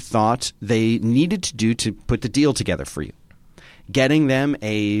what you thought they needed to do to put the deal together for you. Getting them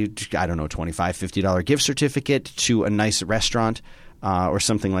a, I don't know, $25, $50 gift certificate to a nice restaurant or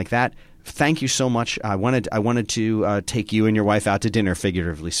something like that. Thank you so much. I wanted to take you and your wife out to dinner,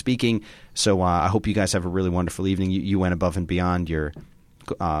 figuratively speaking. So I hope you guys have a really wonderful evening. You went above and beyond your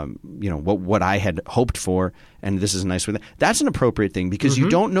what I had hoped for, and this is a nice way. That's an appropriate thing because you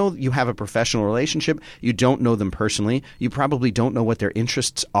don't know you have a professional relationship. You don't know them personally. You probably don't know what their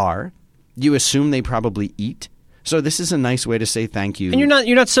interests are. You assume they probably eat. So this is a nice way to say thank you. And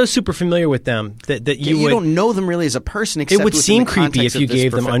you're not so super familiar with them that you don't know them really as a person. Except it would seem creepy if you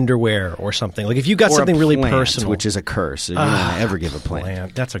gave them underwear or something. Like if you got something really personal, which is a curse. You don't ever give a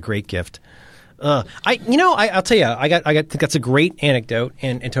plant. That's a great gift. I'll tell you, I think that's a great anecdote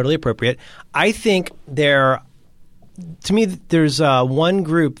and totally appropriate. I think there's one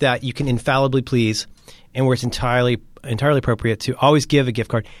group that you can infallibly please, and where it's entirely appropriate to always give a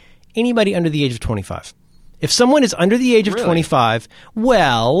gift card. Anybody under the age of 25. If someone is under the age of 25,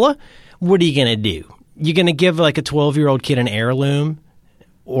 well, what are you going to do? You're going to give like a 12-year-old kid an heirloom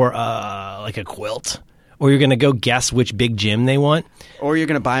or like a quilt? Or you're going to go guess which big gym they want. Or you're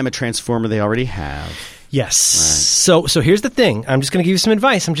going to buy them a transformer they already have. Yes. Right. So here's the thing. I'm just going to give you some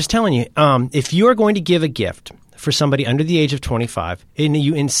advice. I'm just telling you. If you are going to give a gift for somebody under the age of 25 and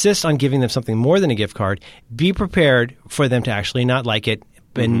you insist on giving them something more than a gift card, be prepared for them to actually not like it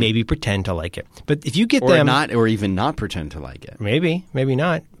and maybe pretend to like it. But if you get them... Or even not pretend to like it. Maybe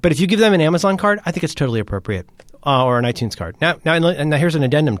not. But if you give them an Amazon card, I think it's totally appropriate. Or an iTunes card. Now here's an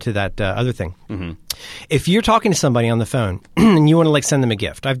addendum to that other thing. If you're talking to somebody on the phone and you want to like send them a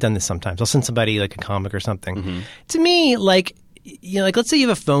gift, I've done this sometimes. I'll send somebody like a comic or something. To me, like let's say you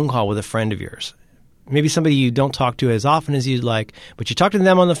have a phone call with a friend of yours, maybe somebody you don't talk to as often as you'd like, but you talk to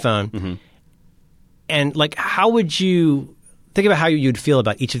them on the phone, and like how would you think about how you'd feel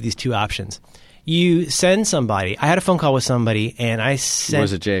about each of these two options? You send somebody. I had a phone call with somebody, and I sent.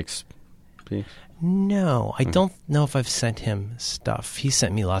 Was it Jake's? No, I don't know if I've sent him stuff. He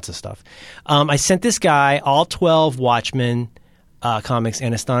sent me lots of stuff. I sent this guy all 12 Watchmen comics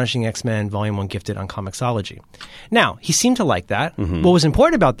and Astonishing X-Men Volume 1 gifted on Comixology. Now, he seemed to like that. What was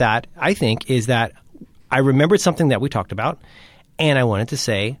important about that, I think, is that I remembered something that we talked about, and I wanted to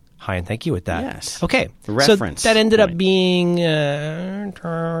say hi and thank you with that. Yes. Okay. Reference. So that ended up being maybe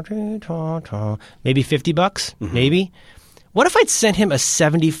 $50, maybe. What if I'd sent him a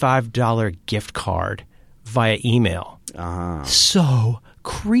 $75 gift card via email? So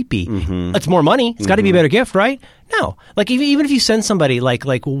creepy. It's more money. It's got to be a better gift, right? No. Like even if you send somebody like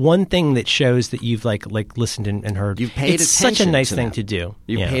one thing that shows that you've like listened and heard, you've paid it's attention. Such a nice to thing them. to do.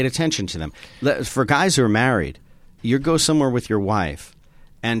 You've paid attention to them. For guys who are married, you go somewhere with your wife,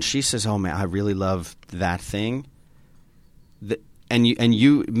 and she says, "Oh man, I really love that thing," and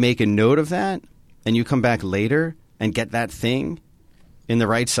you make a note of that, and you come back later and get that thing in the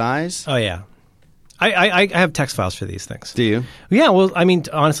right size. Oh yeah, I have text files for these things. Do you? Yeah. Well, I mean,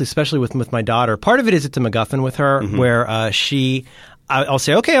 honestly, especially with my daughter, part of it is it's a MacGuffin with her, where I'll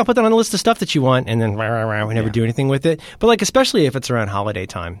say, okay, I'll put that on the list of stuff that you want, and then we never do anything with it. But like, especially if it's around holiday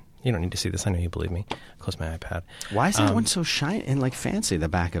time, you don't need to see this. I know you believe me. Close my iPad. Why is that one so shiny and like fancy? The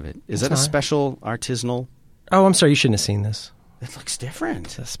back of it is that a special artisanal? Oh, I'm sorry, you shouldn't have seen this. It looks different.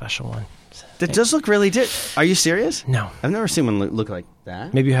 It's a special one. It does look really different. Are you serious? No, I've never seen one look like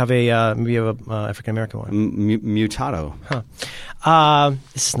that. Maybe you have a African American one. Mutado. Huh.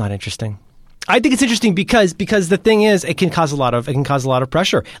 This is not interesting. I think it's interesting because the thing is, it can cause a lot of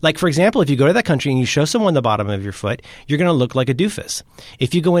pressure. Like, for example, if you go to that country and you show someone the bottom of your foot, you're going to look like a doofus.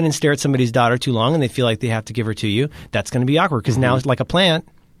 If you go in and stare at somebody's daughter too long and they feel like they have to give her to you, that's going to be awkward because now it's like a plant.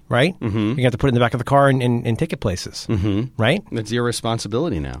 Right? You're going to have to put it in the back of the car and take it places. Right? It's your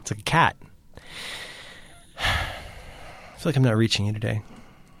responsibility now. It's like a cat. I feel like I'm not reaching you today.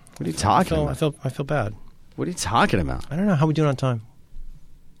 What are you talking about? I feel bad. What are you talking about? I don't know. How are we doing on time?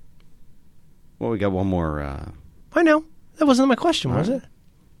 Well, we got one more. I know. That wasn't my question, was it?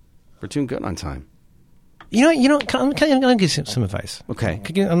 We're doing good on time. You know. Can I give you some advice? Okay.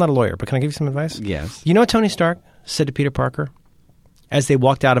 I'm not a lawyer, but can I give you some advice? Yes. You know what Tony Stark said to Peter Parker as they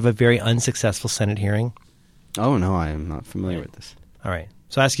walked out of a very unsuccessful Senate hearing? Oh, no, I am not familiar with this. All right.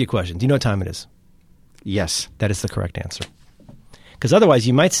 So I'll ask you a question. Do you know what time it is? Yes. That is the correct answer. Because otherwise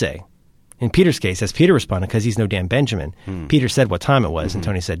you might say, in Peter's case, as Peter responded, because he's no Dan Benjamin, Peter said what time it was, and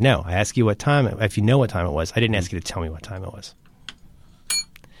Tony said, no, I asked you what time, if you know what time it was. I didn't ask you to tell me what time it was.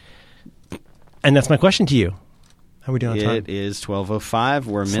 And that's my question to you. How are we doing on time? It is 12:05.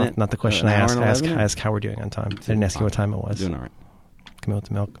 We're a It's minute. not the question I asked. I asked how we're doing on time. I didn't ask you what time it was. Doing all right. Come in with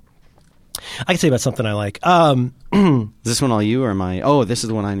the milk. I can tell you about something I like. Is this one all you or am I? Oh, this is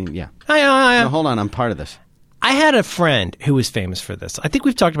the one I need. Yeah. No, hold on. I'm part of this. I had a friend who was famous for this. I think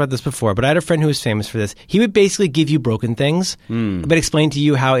we've talked about this before, but I had a friend who was famous for this. He would basically give you broken things, but explain to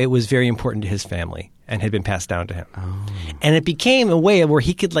you how it was very important to his family and had been passed down to him. Oh. And it became a way where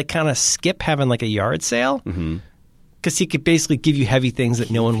he could like kind of skip having like a yard sale because he could basically give you heavy things that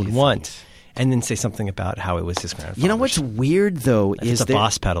no one would want. And then say something about how it was his grandfather. You know what's weird though is it's a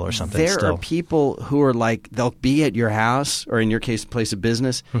boss pedal or something. There are people who are like they'll be at your house or in your case, place of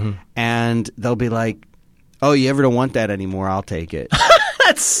business, and they'll be like, "Oh, you ever don't want that anymore? I'll take it."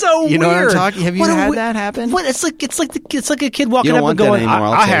 That's so weird. You know what I'm talking? Have you had that happen? What? It's like a kid walking You don't up want and going, that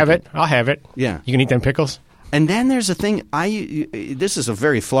anymore, "I'll have it. I'll have it." Yeah. You can eat them pickles. And then there's a thing. This is a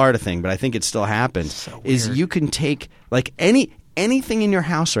very Florida thing, but I think it still happens. Is you can take like anything in your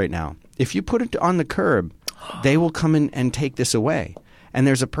house right now. If you put it on the curb, they will come in and take this away. And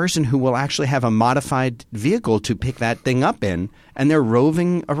there's a person who will actually have a modified vehicle to pick that thing up in, and they're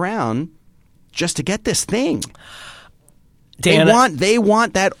roving around just to get this thing. Dan, They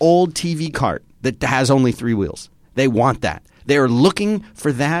want that old TV cart that has only 3 wheels. They want that. They are looking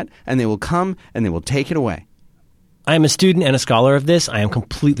for that, and they will come and they will take it away. I am a student and a scholar of this. I am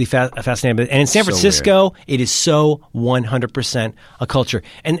completely fascinated with it. And in San Francisco, it is so 100% a culture.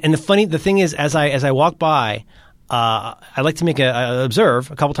 And the thing is, as I walk by, I like to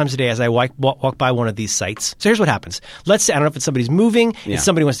observe a couple times a day as I walk by one of these sites. So here's what happens. Let's say, I don't know if it's somebody's moving, if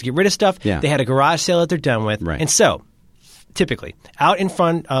somebody wants to get rid of stuff. Yeah. They had a garage sale that they're done with. Right. And so, typically, out in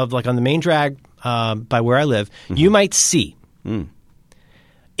front of, like on the main drag by where I live, you might see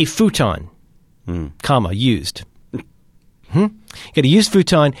a futon, used. You got a used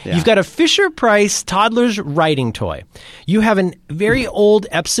futon. Yeah. You've got a Fisher-Price toddler's writing toy. You have a very old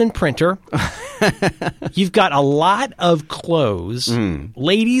Epson printer. You've got a lot of clothes,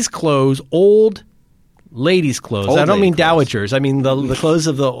 ladies' clothes, old ladies' clothes. Old I don't mean lady clothes. dowagers. I mean the clothes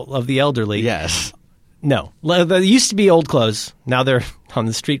of the elderly. Yes. No, there used to be old clothes. Now they're on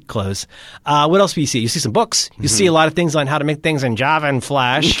the street clothes. What else do you see? You see some books. You see a lot of things on how to make things in Java and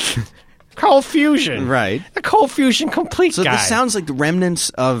Flash. Cold Fusion. Right. A Cold Fusion complete So guide. this sounds like the remnants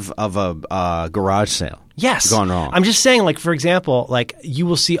of a garage sale. Yes. Gone wrong. I'm just saying, like, for example, like, you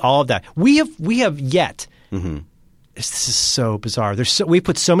will see all of that. We have yet. This is so bizarre. We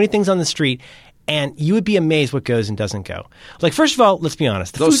put so many things on the street, and you would be amazed what goes and doesn't go. Like, first of all, let's be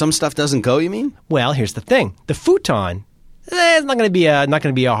honest. Some stuff doesn't go, you mean? Well, here's the thing. The futon, it's not going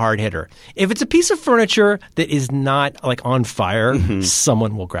to be a hard hitter. If it's a piece of furniture that is not like on fire,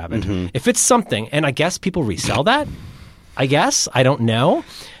 someone will grab it. If it's something, and I guess people resell that. I guess I don't know.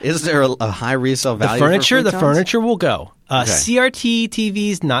 Is there a high resale value? The furniture will go. CRT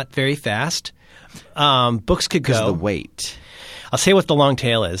TVs not very fast. Books could go. Because the weight. I'll say what the long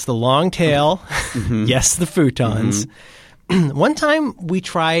tail is. The long tail, yes, the futons. One time we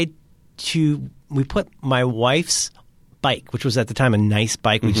put my wife's bike, which was at the time a nice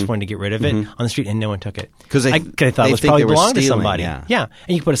bike, we just wanted to get rid of it, on the street, and no one took it. Because I thought it was probably belonged to somebody. Yeah. And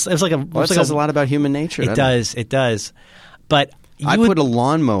you could put it was like a. Well, it says a lot about human nature. It does. But I put a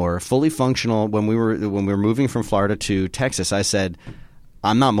lawnmower, fully functional, when we were moving from Florida to Texas. I said,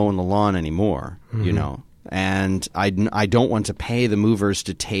 I'm not mowing the lawn anymore, you know, and I don't want to pay the movers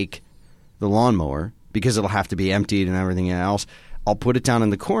to take the lawnmower because it'll have to be emptied and everything else. I'll put it down in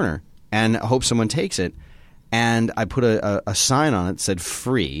the corner and hope someone takes it. And I put a sign on it that said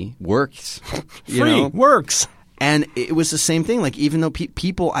 "Free works." Works. And it was the same thing. Like, even though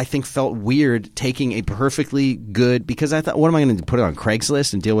people, I think, felt weird taking a perfectly good, because I thought, what am I going to do? Put it on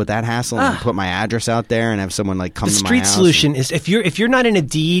Craigslist and deal with that hassle and put my address out there and have someone like come to my house? The street solution is if you're not in a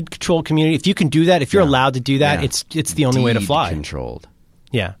deed controlled community, if you can do that, if you're allowed to do that, it's the only way to fly. Deed controlled.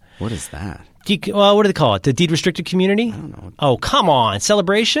 Yeah. What is that? What do they call it? The deed restricted community? I don't know. Oh, come on.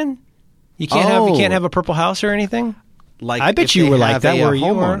 Celebration? You can't have a purple house or anything? Like, I bet if you they were like have that where you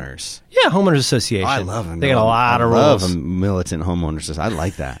were. homeowners. Yeah, homeowners association. I love them. They got a lot of rules. I love a militant homeowners. I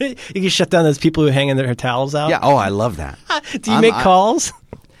like that. You can shut down those people who hang in their towels out. Yeah. Oh, I love that. Do you make calls?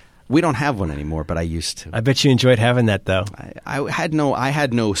 We don't have one anymore, but I used to. I bet you enjoyed having that, though. I had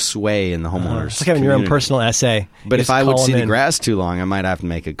no sway in the homeowners. It's like having your own community. personal essay. But You if just I would call see them the in. grass too long, I might have to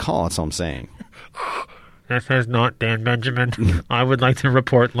make a call. That's all I'm saying. This is not Dan Benjamin. I would like to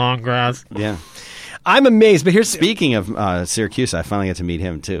report long grass. Yeah. I'm amazed, but here's... Speaking of Syracuse, I finally got to meet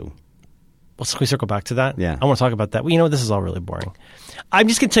him too. Well, can we circle back to that? Yeah. I want to talk about that. Well, this is all really boring. I'm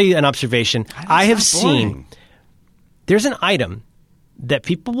just going to tell you an observation. I have It's not boring. seen... There's an item that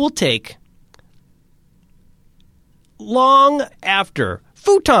people will take long after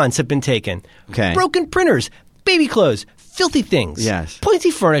futons have been taken. Okay. Broken printers, baby clothes, filthy things. Yes.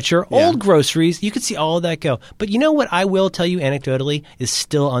 Pointy furniture, Yeah. old groceries. You could see all of that go. But you know what I will tell you anecdotally is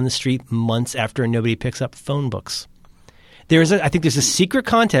still on the street months after and nobody picks up? Phone books. I think there's a secret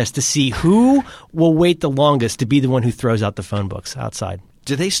contest to see who will wait the longest to be the one who throws out the phone books outside.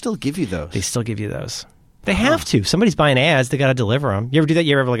 Do they still give you those? They still give you those. They have to. Somebody's buying ads. They got to deliver them. You ever do that?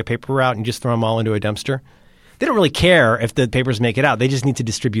 You ever have like a paper route and you just throw them all into a dumpster? They don't really care if the papers make it out. They just need to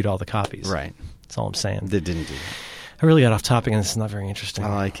distribute all the copies. Right. That's all I'm saying. They didn't do that. I really got off topic, and this is not very interesting.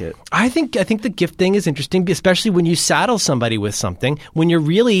 I like it. I think the gift thing is interesting, especially when you saddle somebody with something. When you're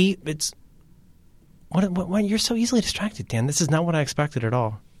really, it's what you're so easily distracted, Dan. This is not what I expected at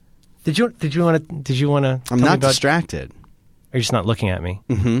all. Did you want to? I'm not distracted. Are you just not looking at me?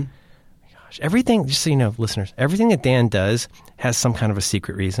 Mm-hmm. Gosh, everything. Just so you know, listeners, everything that Dan does has some kind of a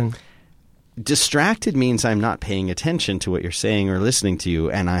secret reason. Distracted means I'm not paying attention to what you're saying or listening to you,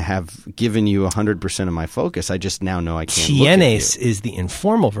 and I have given you 100% of my focus. I just now know I can't look at you. Tienes is the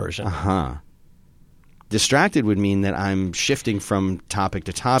informal version. Distracted would mean that I'm shifting from topic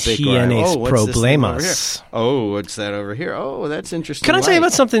to topic. Tienes what's this thing over problemas. here? Oh, what's that over here? Oh, that's interesting. Can I tell you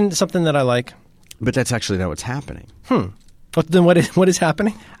light. about something that I like? But that's actually not what's happening. Then what is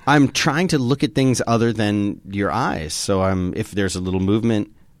happening? I'm trying to look at things other than your eyes. So if there's a little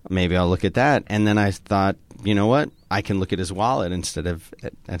movement, maybe I'll look at that. And then I thought, you know what? I can look at his wallet instead of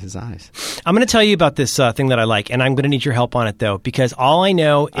at his eyes. I'm going to tell you about this thing that I like, and I'm going to need your help on it, though, because all I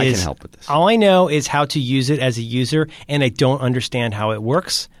know is I can help with this. All I know is how to use it as a user, and I don't understand how it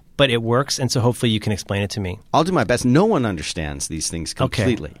works, but it works, and so hopefully you can explain it to me. I'll do my best. No one understands these things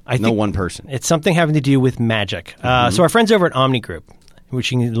completely. I No think one person. It's something having to do with magic. So our friends over at Omni Group,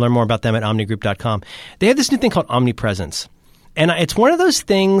 which you can learn more about them at omnigroup.com, they have this new thing called Omnipresence. And it's one of those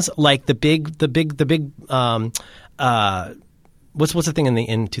things like the big what's the thing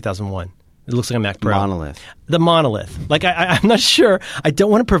in 2001? It looks like a Mac Pro. Monolith. The monolith. Like I'm not sure. I don't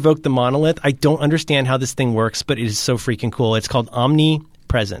want to provoke the monolith. I don't understand how this thing works, but it is so freaking cool. It's called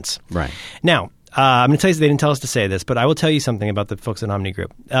Omnipresence. Right. Now, I'm going to tell you, they didn't tell us to say this, but I will tell you something about the folks at Omni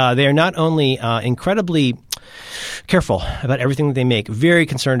Group. They are not only incredibly careful about everything that they make, very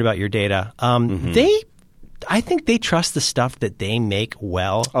concerned about your data. I think they trust the stuff that they make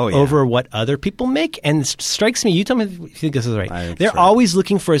well over what other people make. And it strikes me, you tell me if you think this is right. They're always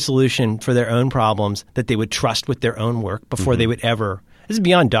looking for a solution for their own problems that they would trust with their own work before they would ever. This is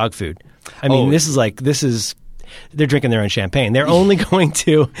beyond dog food. I mean, they're drinking their own champagne. They're only going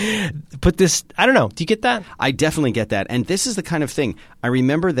to put this. I don't know. Do you get that? I definitely get that. And this is the kind of thing. I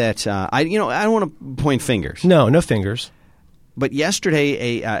remember that I don't want to point fingers. No fingers. But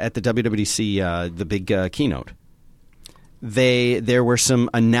yesterday at the WWDC, the big keynote, there were some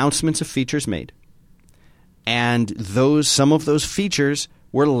announcements of features made. And some of those features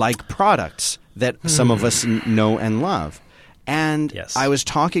were like products that some of us know and love. And I was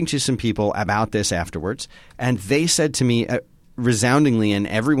talking to some people about this afterwards, and they said to me resoundingly, and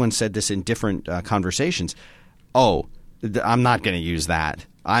everyone said this in different conversations, I'm not going to use that.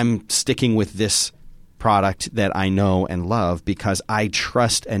 I'm sticking with this product that I know and love because I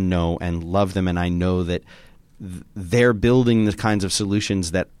trust and know and love them, and I know that they're building the kinds of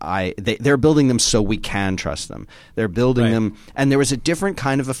solutions that they're building them so we can trust them. They're building them, and there was a different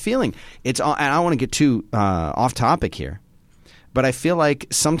kind of a feeling. And I don't want to get too off topic here, but I feel like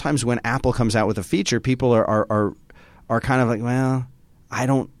sometimes when Apple comes out with a feature, people are kind of like, well, I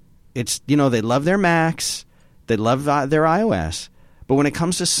don't. It's they love their Macs, they love their iOS. But when it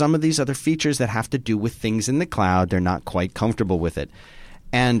comes to some of these other features that have to do with things in the cloud, they're not quite comfortable with it.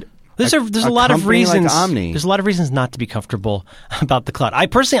 And there's a lot of reasons. Like Omni, there's a lot of reasons not to be comfortable about the cloud. I'm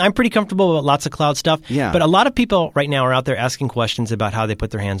pretty comfortable about lots of cloud stuff. Yeah. But a lot of people right now are out there asking questions about how they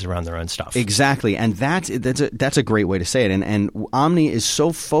put their hands around their own stuff. Exactly, and that's a great way to say it. And Omni is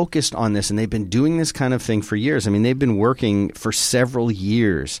so focused on this, and they've been doing this kind of thing for years. I mean, they've been working for several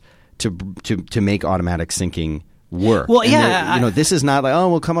years to make automatic syncing work. Well, And yeah, this is not like, oh,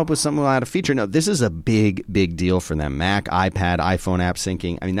 we'll come up with something out of feature. No, this is a big deal for them. Mac, iPad, iPhone app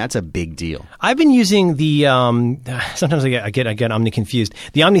syncing. I mean, that's a big deal. I've been using the sometimes I get Omni confused.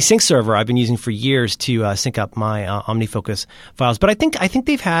 The Omni Sync server I've been using for years to sync up my OmniFocus files. But I think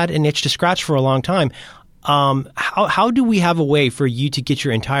they've had an itch to scratch for a long time. How do we have a way for you to get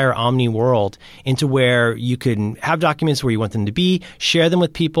your entire Omni world into where you can have documents where you want them to be, share them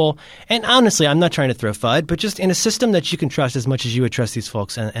with people? And honestly, I'm not trying to throw FUD, but just in a system that you can trust as much as you would trust these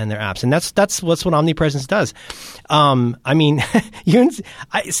folks and their apps. And that's what Omnipresence does. I mean, so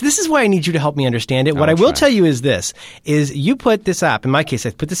this is why I need you to help me understand it. What I will tell you is this: is you put this app. In my case,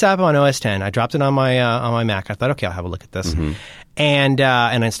 I put this app on OS 10. I dropped it on my Mac. I thought, okay, I'll have a look at this, and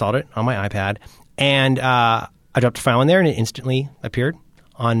I installed it on my iPad. And I dropped a file in there, and it instantly appeared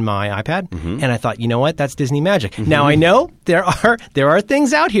on my iPad. And I thought, you know what? That's Disney magic. Now I know there are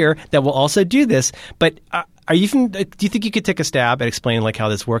things out here that will also do this, but do you think you could take a stab at explaining like how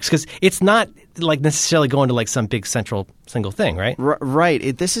this works? Because it's not like necessarily going to like some big central single thing, right?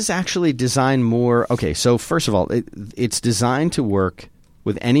 Right. This is actually designed more. Okay, so first of all, it's designed to work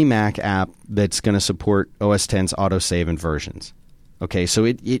with any Mac app that's going to support OS X's autosave and versions. Okay, so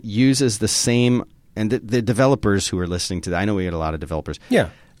it uses the same, and the developers who are listening to that, I know we get a lot of developers. Yeah.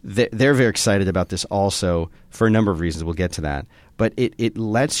 They're very excited about this also for a number of reasons. We'll get to that. But it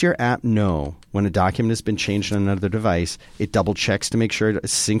lets your app know when a document has been changed on another device. It double checks to make sure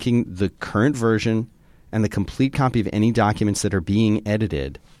it's syncing the current version and the complete copy of any documents that are being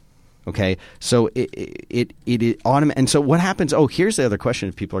edited. Okay, so it and so what happens? Oh, here's the other question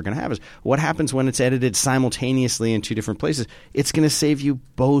that people are going to have is what happens when it's edited simultaneously in two different places? It's going to save you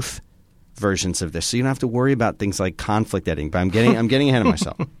both versions of this, so you don't have to worry about things like conflict editing. But I'm getting ahead of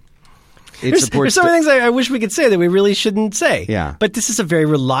myself. There's so many things I wish we could say that we really shouldn't say. Yeah, but this is a very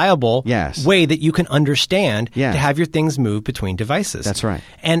reliable way that you can understand to have your things move between devices. That's right,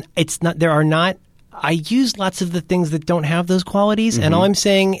 and it's not. There are not. I use lots of the things that don't have those qualities, and all I'm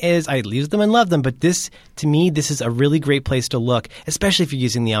saying is I use them and love them, but to me, this is a really great place to look, especially if you're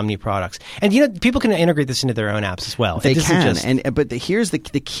using the Omni products. And, people can integrate this into their own apps as well. They can, but here's the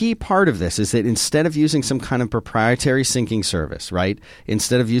key part of this is that instead of using some kind of proprietary syncing service, right,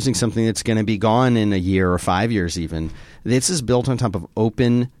 instead of using something that's going to be gone in a year or 5 years even, this is built on top of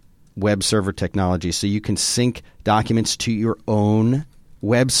open web server technology, so you can sync documents to your own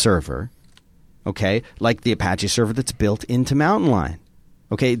web server. Okay, like the Apache server that's built into Mountain Lion.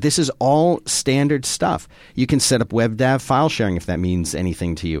 Okay, this is all standard stuff. You can set up WebDAV file sharing if that means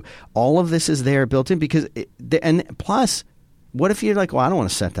anything to you. All of this is there built in because and plus, what if you're like, well, I don't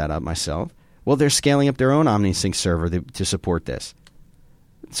want to set that up myself? Well, they're scaling up their own OmniSync server to support this.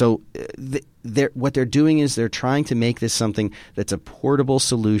 So what they're doing is they're trying to make this something that's a portable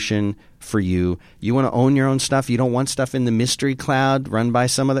solution for you. You want to own your own stuff. You don't want stuff in the mystery cloud run by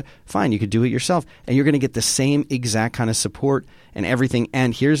some other. Fine, you could do it yourself. And you're going to get the same exact kind of support and everything.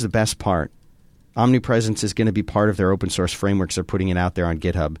 And here's the best part. Omnipresence is going to be part of their open source frameworks. They're putting it out there on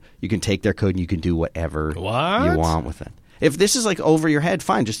GitHub. You can take their code and you can do whatever you want with it. If this is like over your head,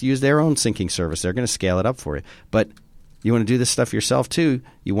 fine. Just use their own syncing service. They're going to scale it up for you. But you want to do this stuff yourself too.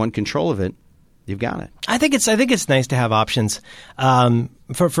 You want control of it. You've got it. I think it's nice to have options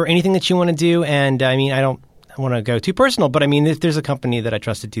for anything that you want to do. And I mean, I don't want to go too personal, but I mean, if there's a company that I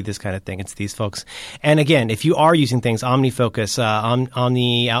trust to do this kind of thing, it's these folks. And again, if you are using things, OmniFocus,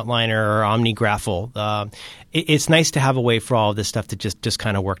 Omni Outliner, or OmniGraffle, it's nice to have a way for all of this stuff to just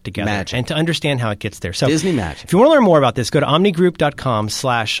kind of work together and to understand how it gets there. So Disney magic. If you want to learn more about this, go to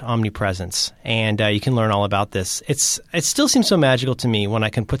omnigroup.com/omnipresence, and you can learn all about this. It still seems so magical to me when I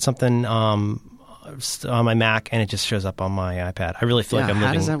can put something on my Mac and it just shows up on my iPad. I really feel like I'm living.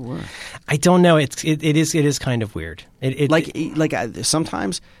 How does that work? I don't know. It is kind of weird.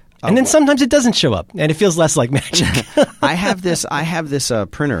 Sometimes. And then sometimes it doesn't show up, and it feels less like magic. I have this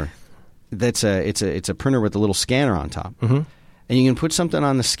printer. It's a printer with a little scanner on top, and you can put something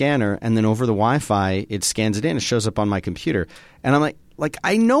on the scanner, and then over the Wi-Fi it scans it in. It shows up on my computer, and I'm like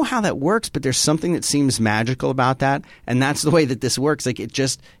I know how that works, but there's something that seems magical about that, and that's the way that this works. Like it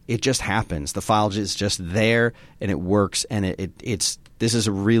just happens. The file is just there, and it works, and this is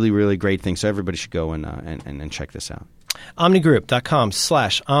a really, really great thing. So everybody should go and check this out.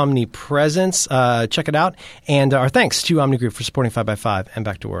 Omnigroup.com/omnipresence. Check it out, and our thanks to Omnigroup for supporting 5x5 and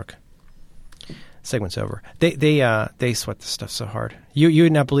Back to Work. Segment's over. They sweat this stuff so hard. You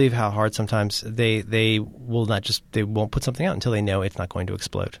would not believe how hard sometimes they won't put something out until they know it's not going to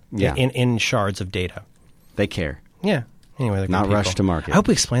explode. Yeah. In shards of data. They care. Yeah. Anyway, they're not good rush people. to market. I hope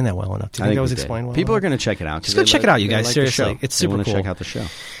we explained that well enough. Do you think that was explained well People enough? are going to check it out. Just go check it out, you guys. Seriously, it's super cool. They want to cool. check out the show.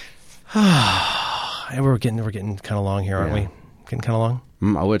 We're getting kind of long here, aren't Yeah. we? Getting kind of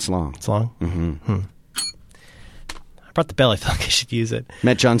long. Oh, it's long. It's long. Mm-hmm. I brought the bell. I feel like I should use it.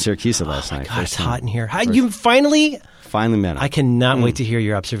 Met John Syracuse last night. God, First it's time. hot in here. You finally. Finally met him. I cannot wait to hear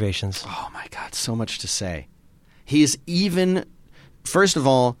your observations. Oh my God, so much to say. He is even, first of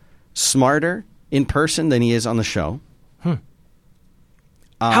all, smarter in person than he is on the show.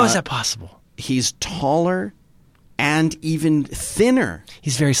 How is that possible? He's taller and even thinner,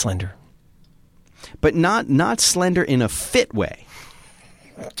 He's very slender. but not slender in a fit way.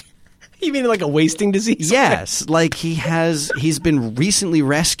 You mean like a wasting disease? Yes, like he's been recently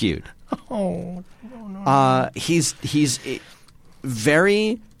rescued. Oh. He's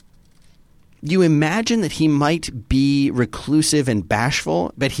very. You imagine that he might be reclusive and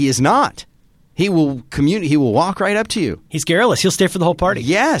bashful, but he is not. He will He will walk right up to you. He's garrulous. He'll stay for the whole party.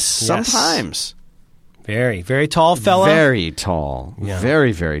 Yes, sometimes. Very, very tall fella. Very tall. Yeah.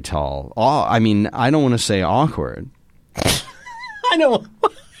 Very, very tall. I mean, I don't want to say awkward. I know.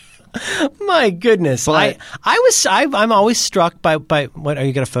 My goodness. But- I'm always struck by what,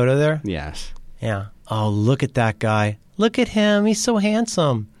 you got a photo there? Yes. Yeah. Oh, look at that guy. Look at him. He's so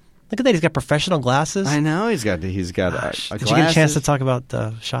handsome. Look at that. He's got professional glasses. I know he's got a Did you get a chance glasses. to talk about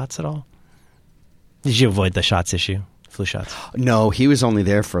shots at all? Did you avoid the shots issue? Flu shots? No, he was only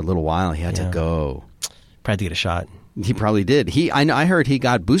there for a little while. He had to go. Probably had to get a shot. He probably did. I heard he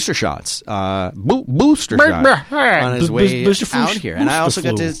got booster shots. Booster shots on his way booster flu- out here. And I also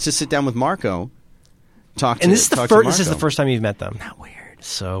booster got flu. to sit down with Marco. Talk to And this is talk to this is the Marco. first time you've met them. Not weird.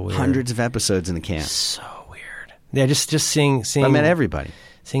 So weird. Hundreds of episodes in the camp. So weird. Yeah, just seeing I met everybody.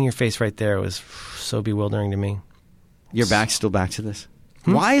 seeing your face right there was so bewildering to me. Your back's still back to this?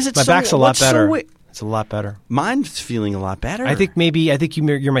 Why is it My so back's a lot what's so better. wi- It's a lot better. Mine's feeling a lot better. I think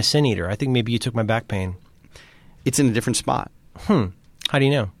you're my sin eater. I think maybe you took my back pain. it's in a different spot. How do you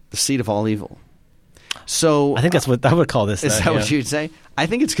know? The seat of all evil. So I think that's what I would call this. is then, that yeah. what you'd say? I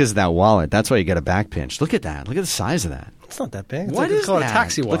think it's because of that wallet. That's why you get a back pinch. Look at that. Look at the size of that. It's not that big. It's What like, is call it that? a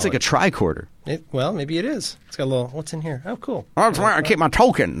taxi wallet. Looks like a tricorder. Well, maybe it is. It's got a little. What's in here? Oh, cool. That's where I keep my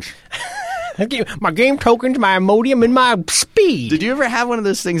tokens. My game tokens, my Imodium, and my speed. Did you ever have one of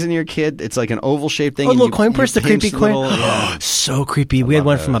those things in your kid? It's like an oval shaped thing. Oh, a and little you- coin purse, you the creepy pinch coin. little- yeah. So creepy. We had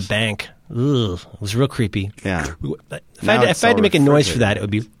love one from a those. bank. Ugh, it was real creepy. Yeah. If Now I it's had to all make a noise for that,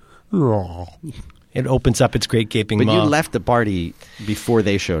 refrigerated. it would be. It opens up its great gaping But maw. you left the party before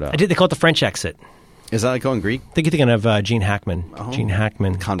they showed up. I did. They call it the French exit. Is that like going Greek? I think you're thinking of Gene Hackman. Gene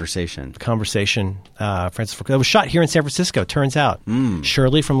Hackman. Conversation. Conversation. Francis Foucault. That was shot here in San Francisco. Turns out.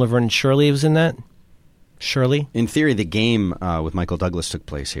 Shirley from Laverne and Shirley was in that. Shirley. In theory, the game with Michael Douglas took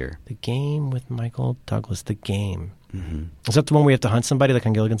place here. The Game with Michael Douglas. The Game. Mm-hmm. Is that the one where you have to hunt somebody like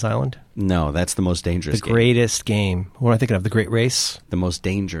on Gilligan's Island? No, that's the most dangerous The game. greatest game. What am I thinking of? The Great Race? The most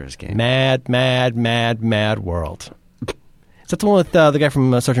dangerous game. Mad, mad, mad, mad world. Is that the one with the guy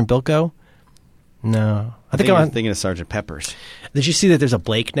from Sergeant Bilko? No. I think you're I'm thinking of Sergeant Pepper's. Did you see that there's a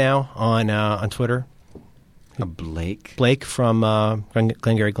Blake now on Twitter? A Blake? Blake from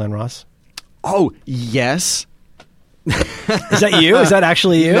Glengarry Glen Ross. Oh, yes. Is that you? Is that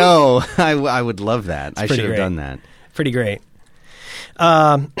actually you? No, I would love that. I pretty should have great. done that. Pretty great.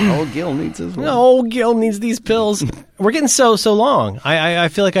 Oh, Gil needs his one. No, Gil needs these pills. We're getting so long. I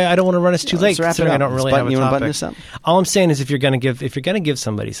feel like I don't want to run us too late. Let's wrap it considering up. I don't really Let's have a you wanna topic. button this up? All I'm saying is if you're gonna give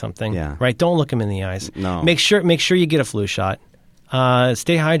somebody something, Yeah. right? Don't look them in the eyes. No. Make sure you get a flu shot.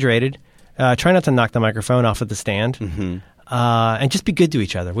 Stay hydrated. Try not to knock the microphone off at the stand. Mm-hmm. And just be good to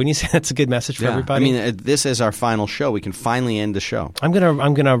each other. Wouldn't you say that's a good message for Yeah. everybody? I mean, this is our final show. We can finally end the show. I'm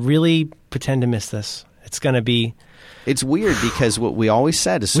gonna really pretend to miss this. It's gonna be. It's weird because what we always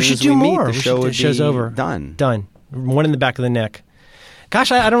said, as soon We should as do we more. meet, the show would show's be over. done. Done. One in the back of the neck.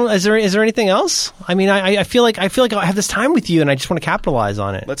 Gosh, I don't. Is there anything else? I mean, I feel like I have this time with you, and I just want to capitalize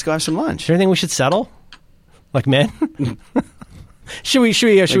on it. Let's go have some lunch. Is there anything we should settle, like men? should we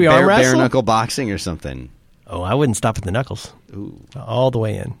Like arm wrestle? bare knuckle boxing or something. Oh, I wouldn't stop at the knuckles. Ooh, All the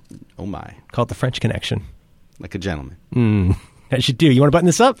way in. oh my, Call it the French Connection. like a gentleman. I should do. You want to button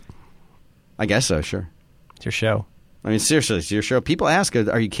this up? I guess so. Sure. It's your show. I mean, seriously, it's your show. People ask,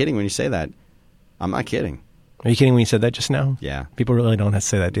 "Are you kidding when you say that?" I'm not kidding. Are you kidding when you said that just now? Yeah. People really don't have to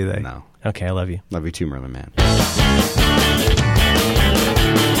say that, do they? No. Okay, I love you. Love you too, Merlin Man.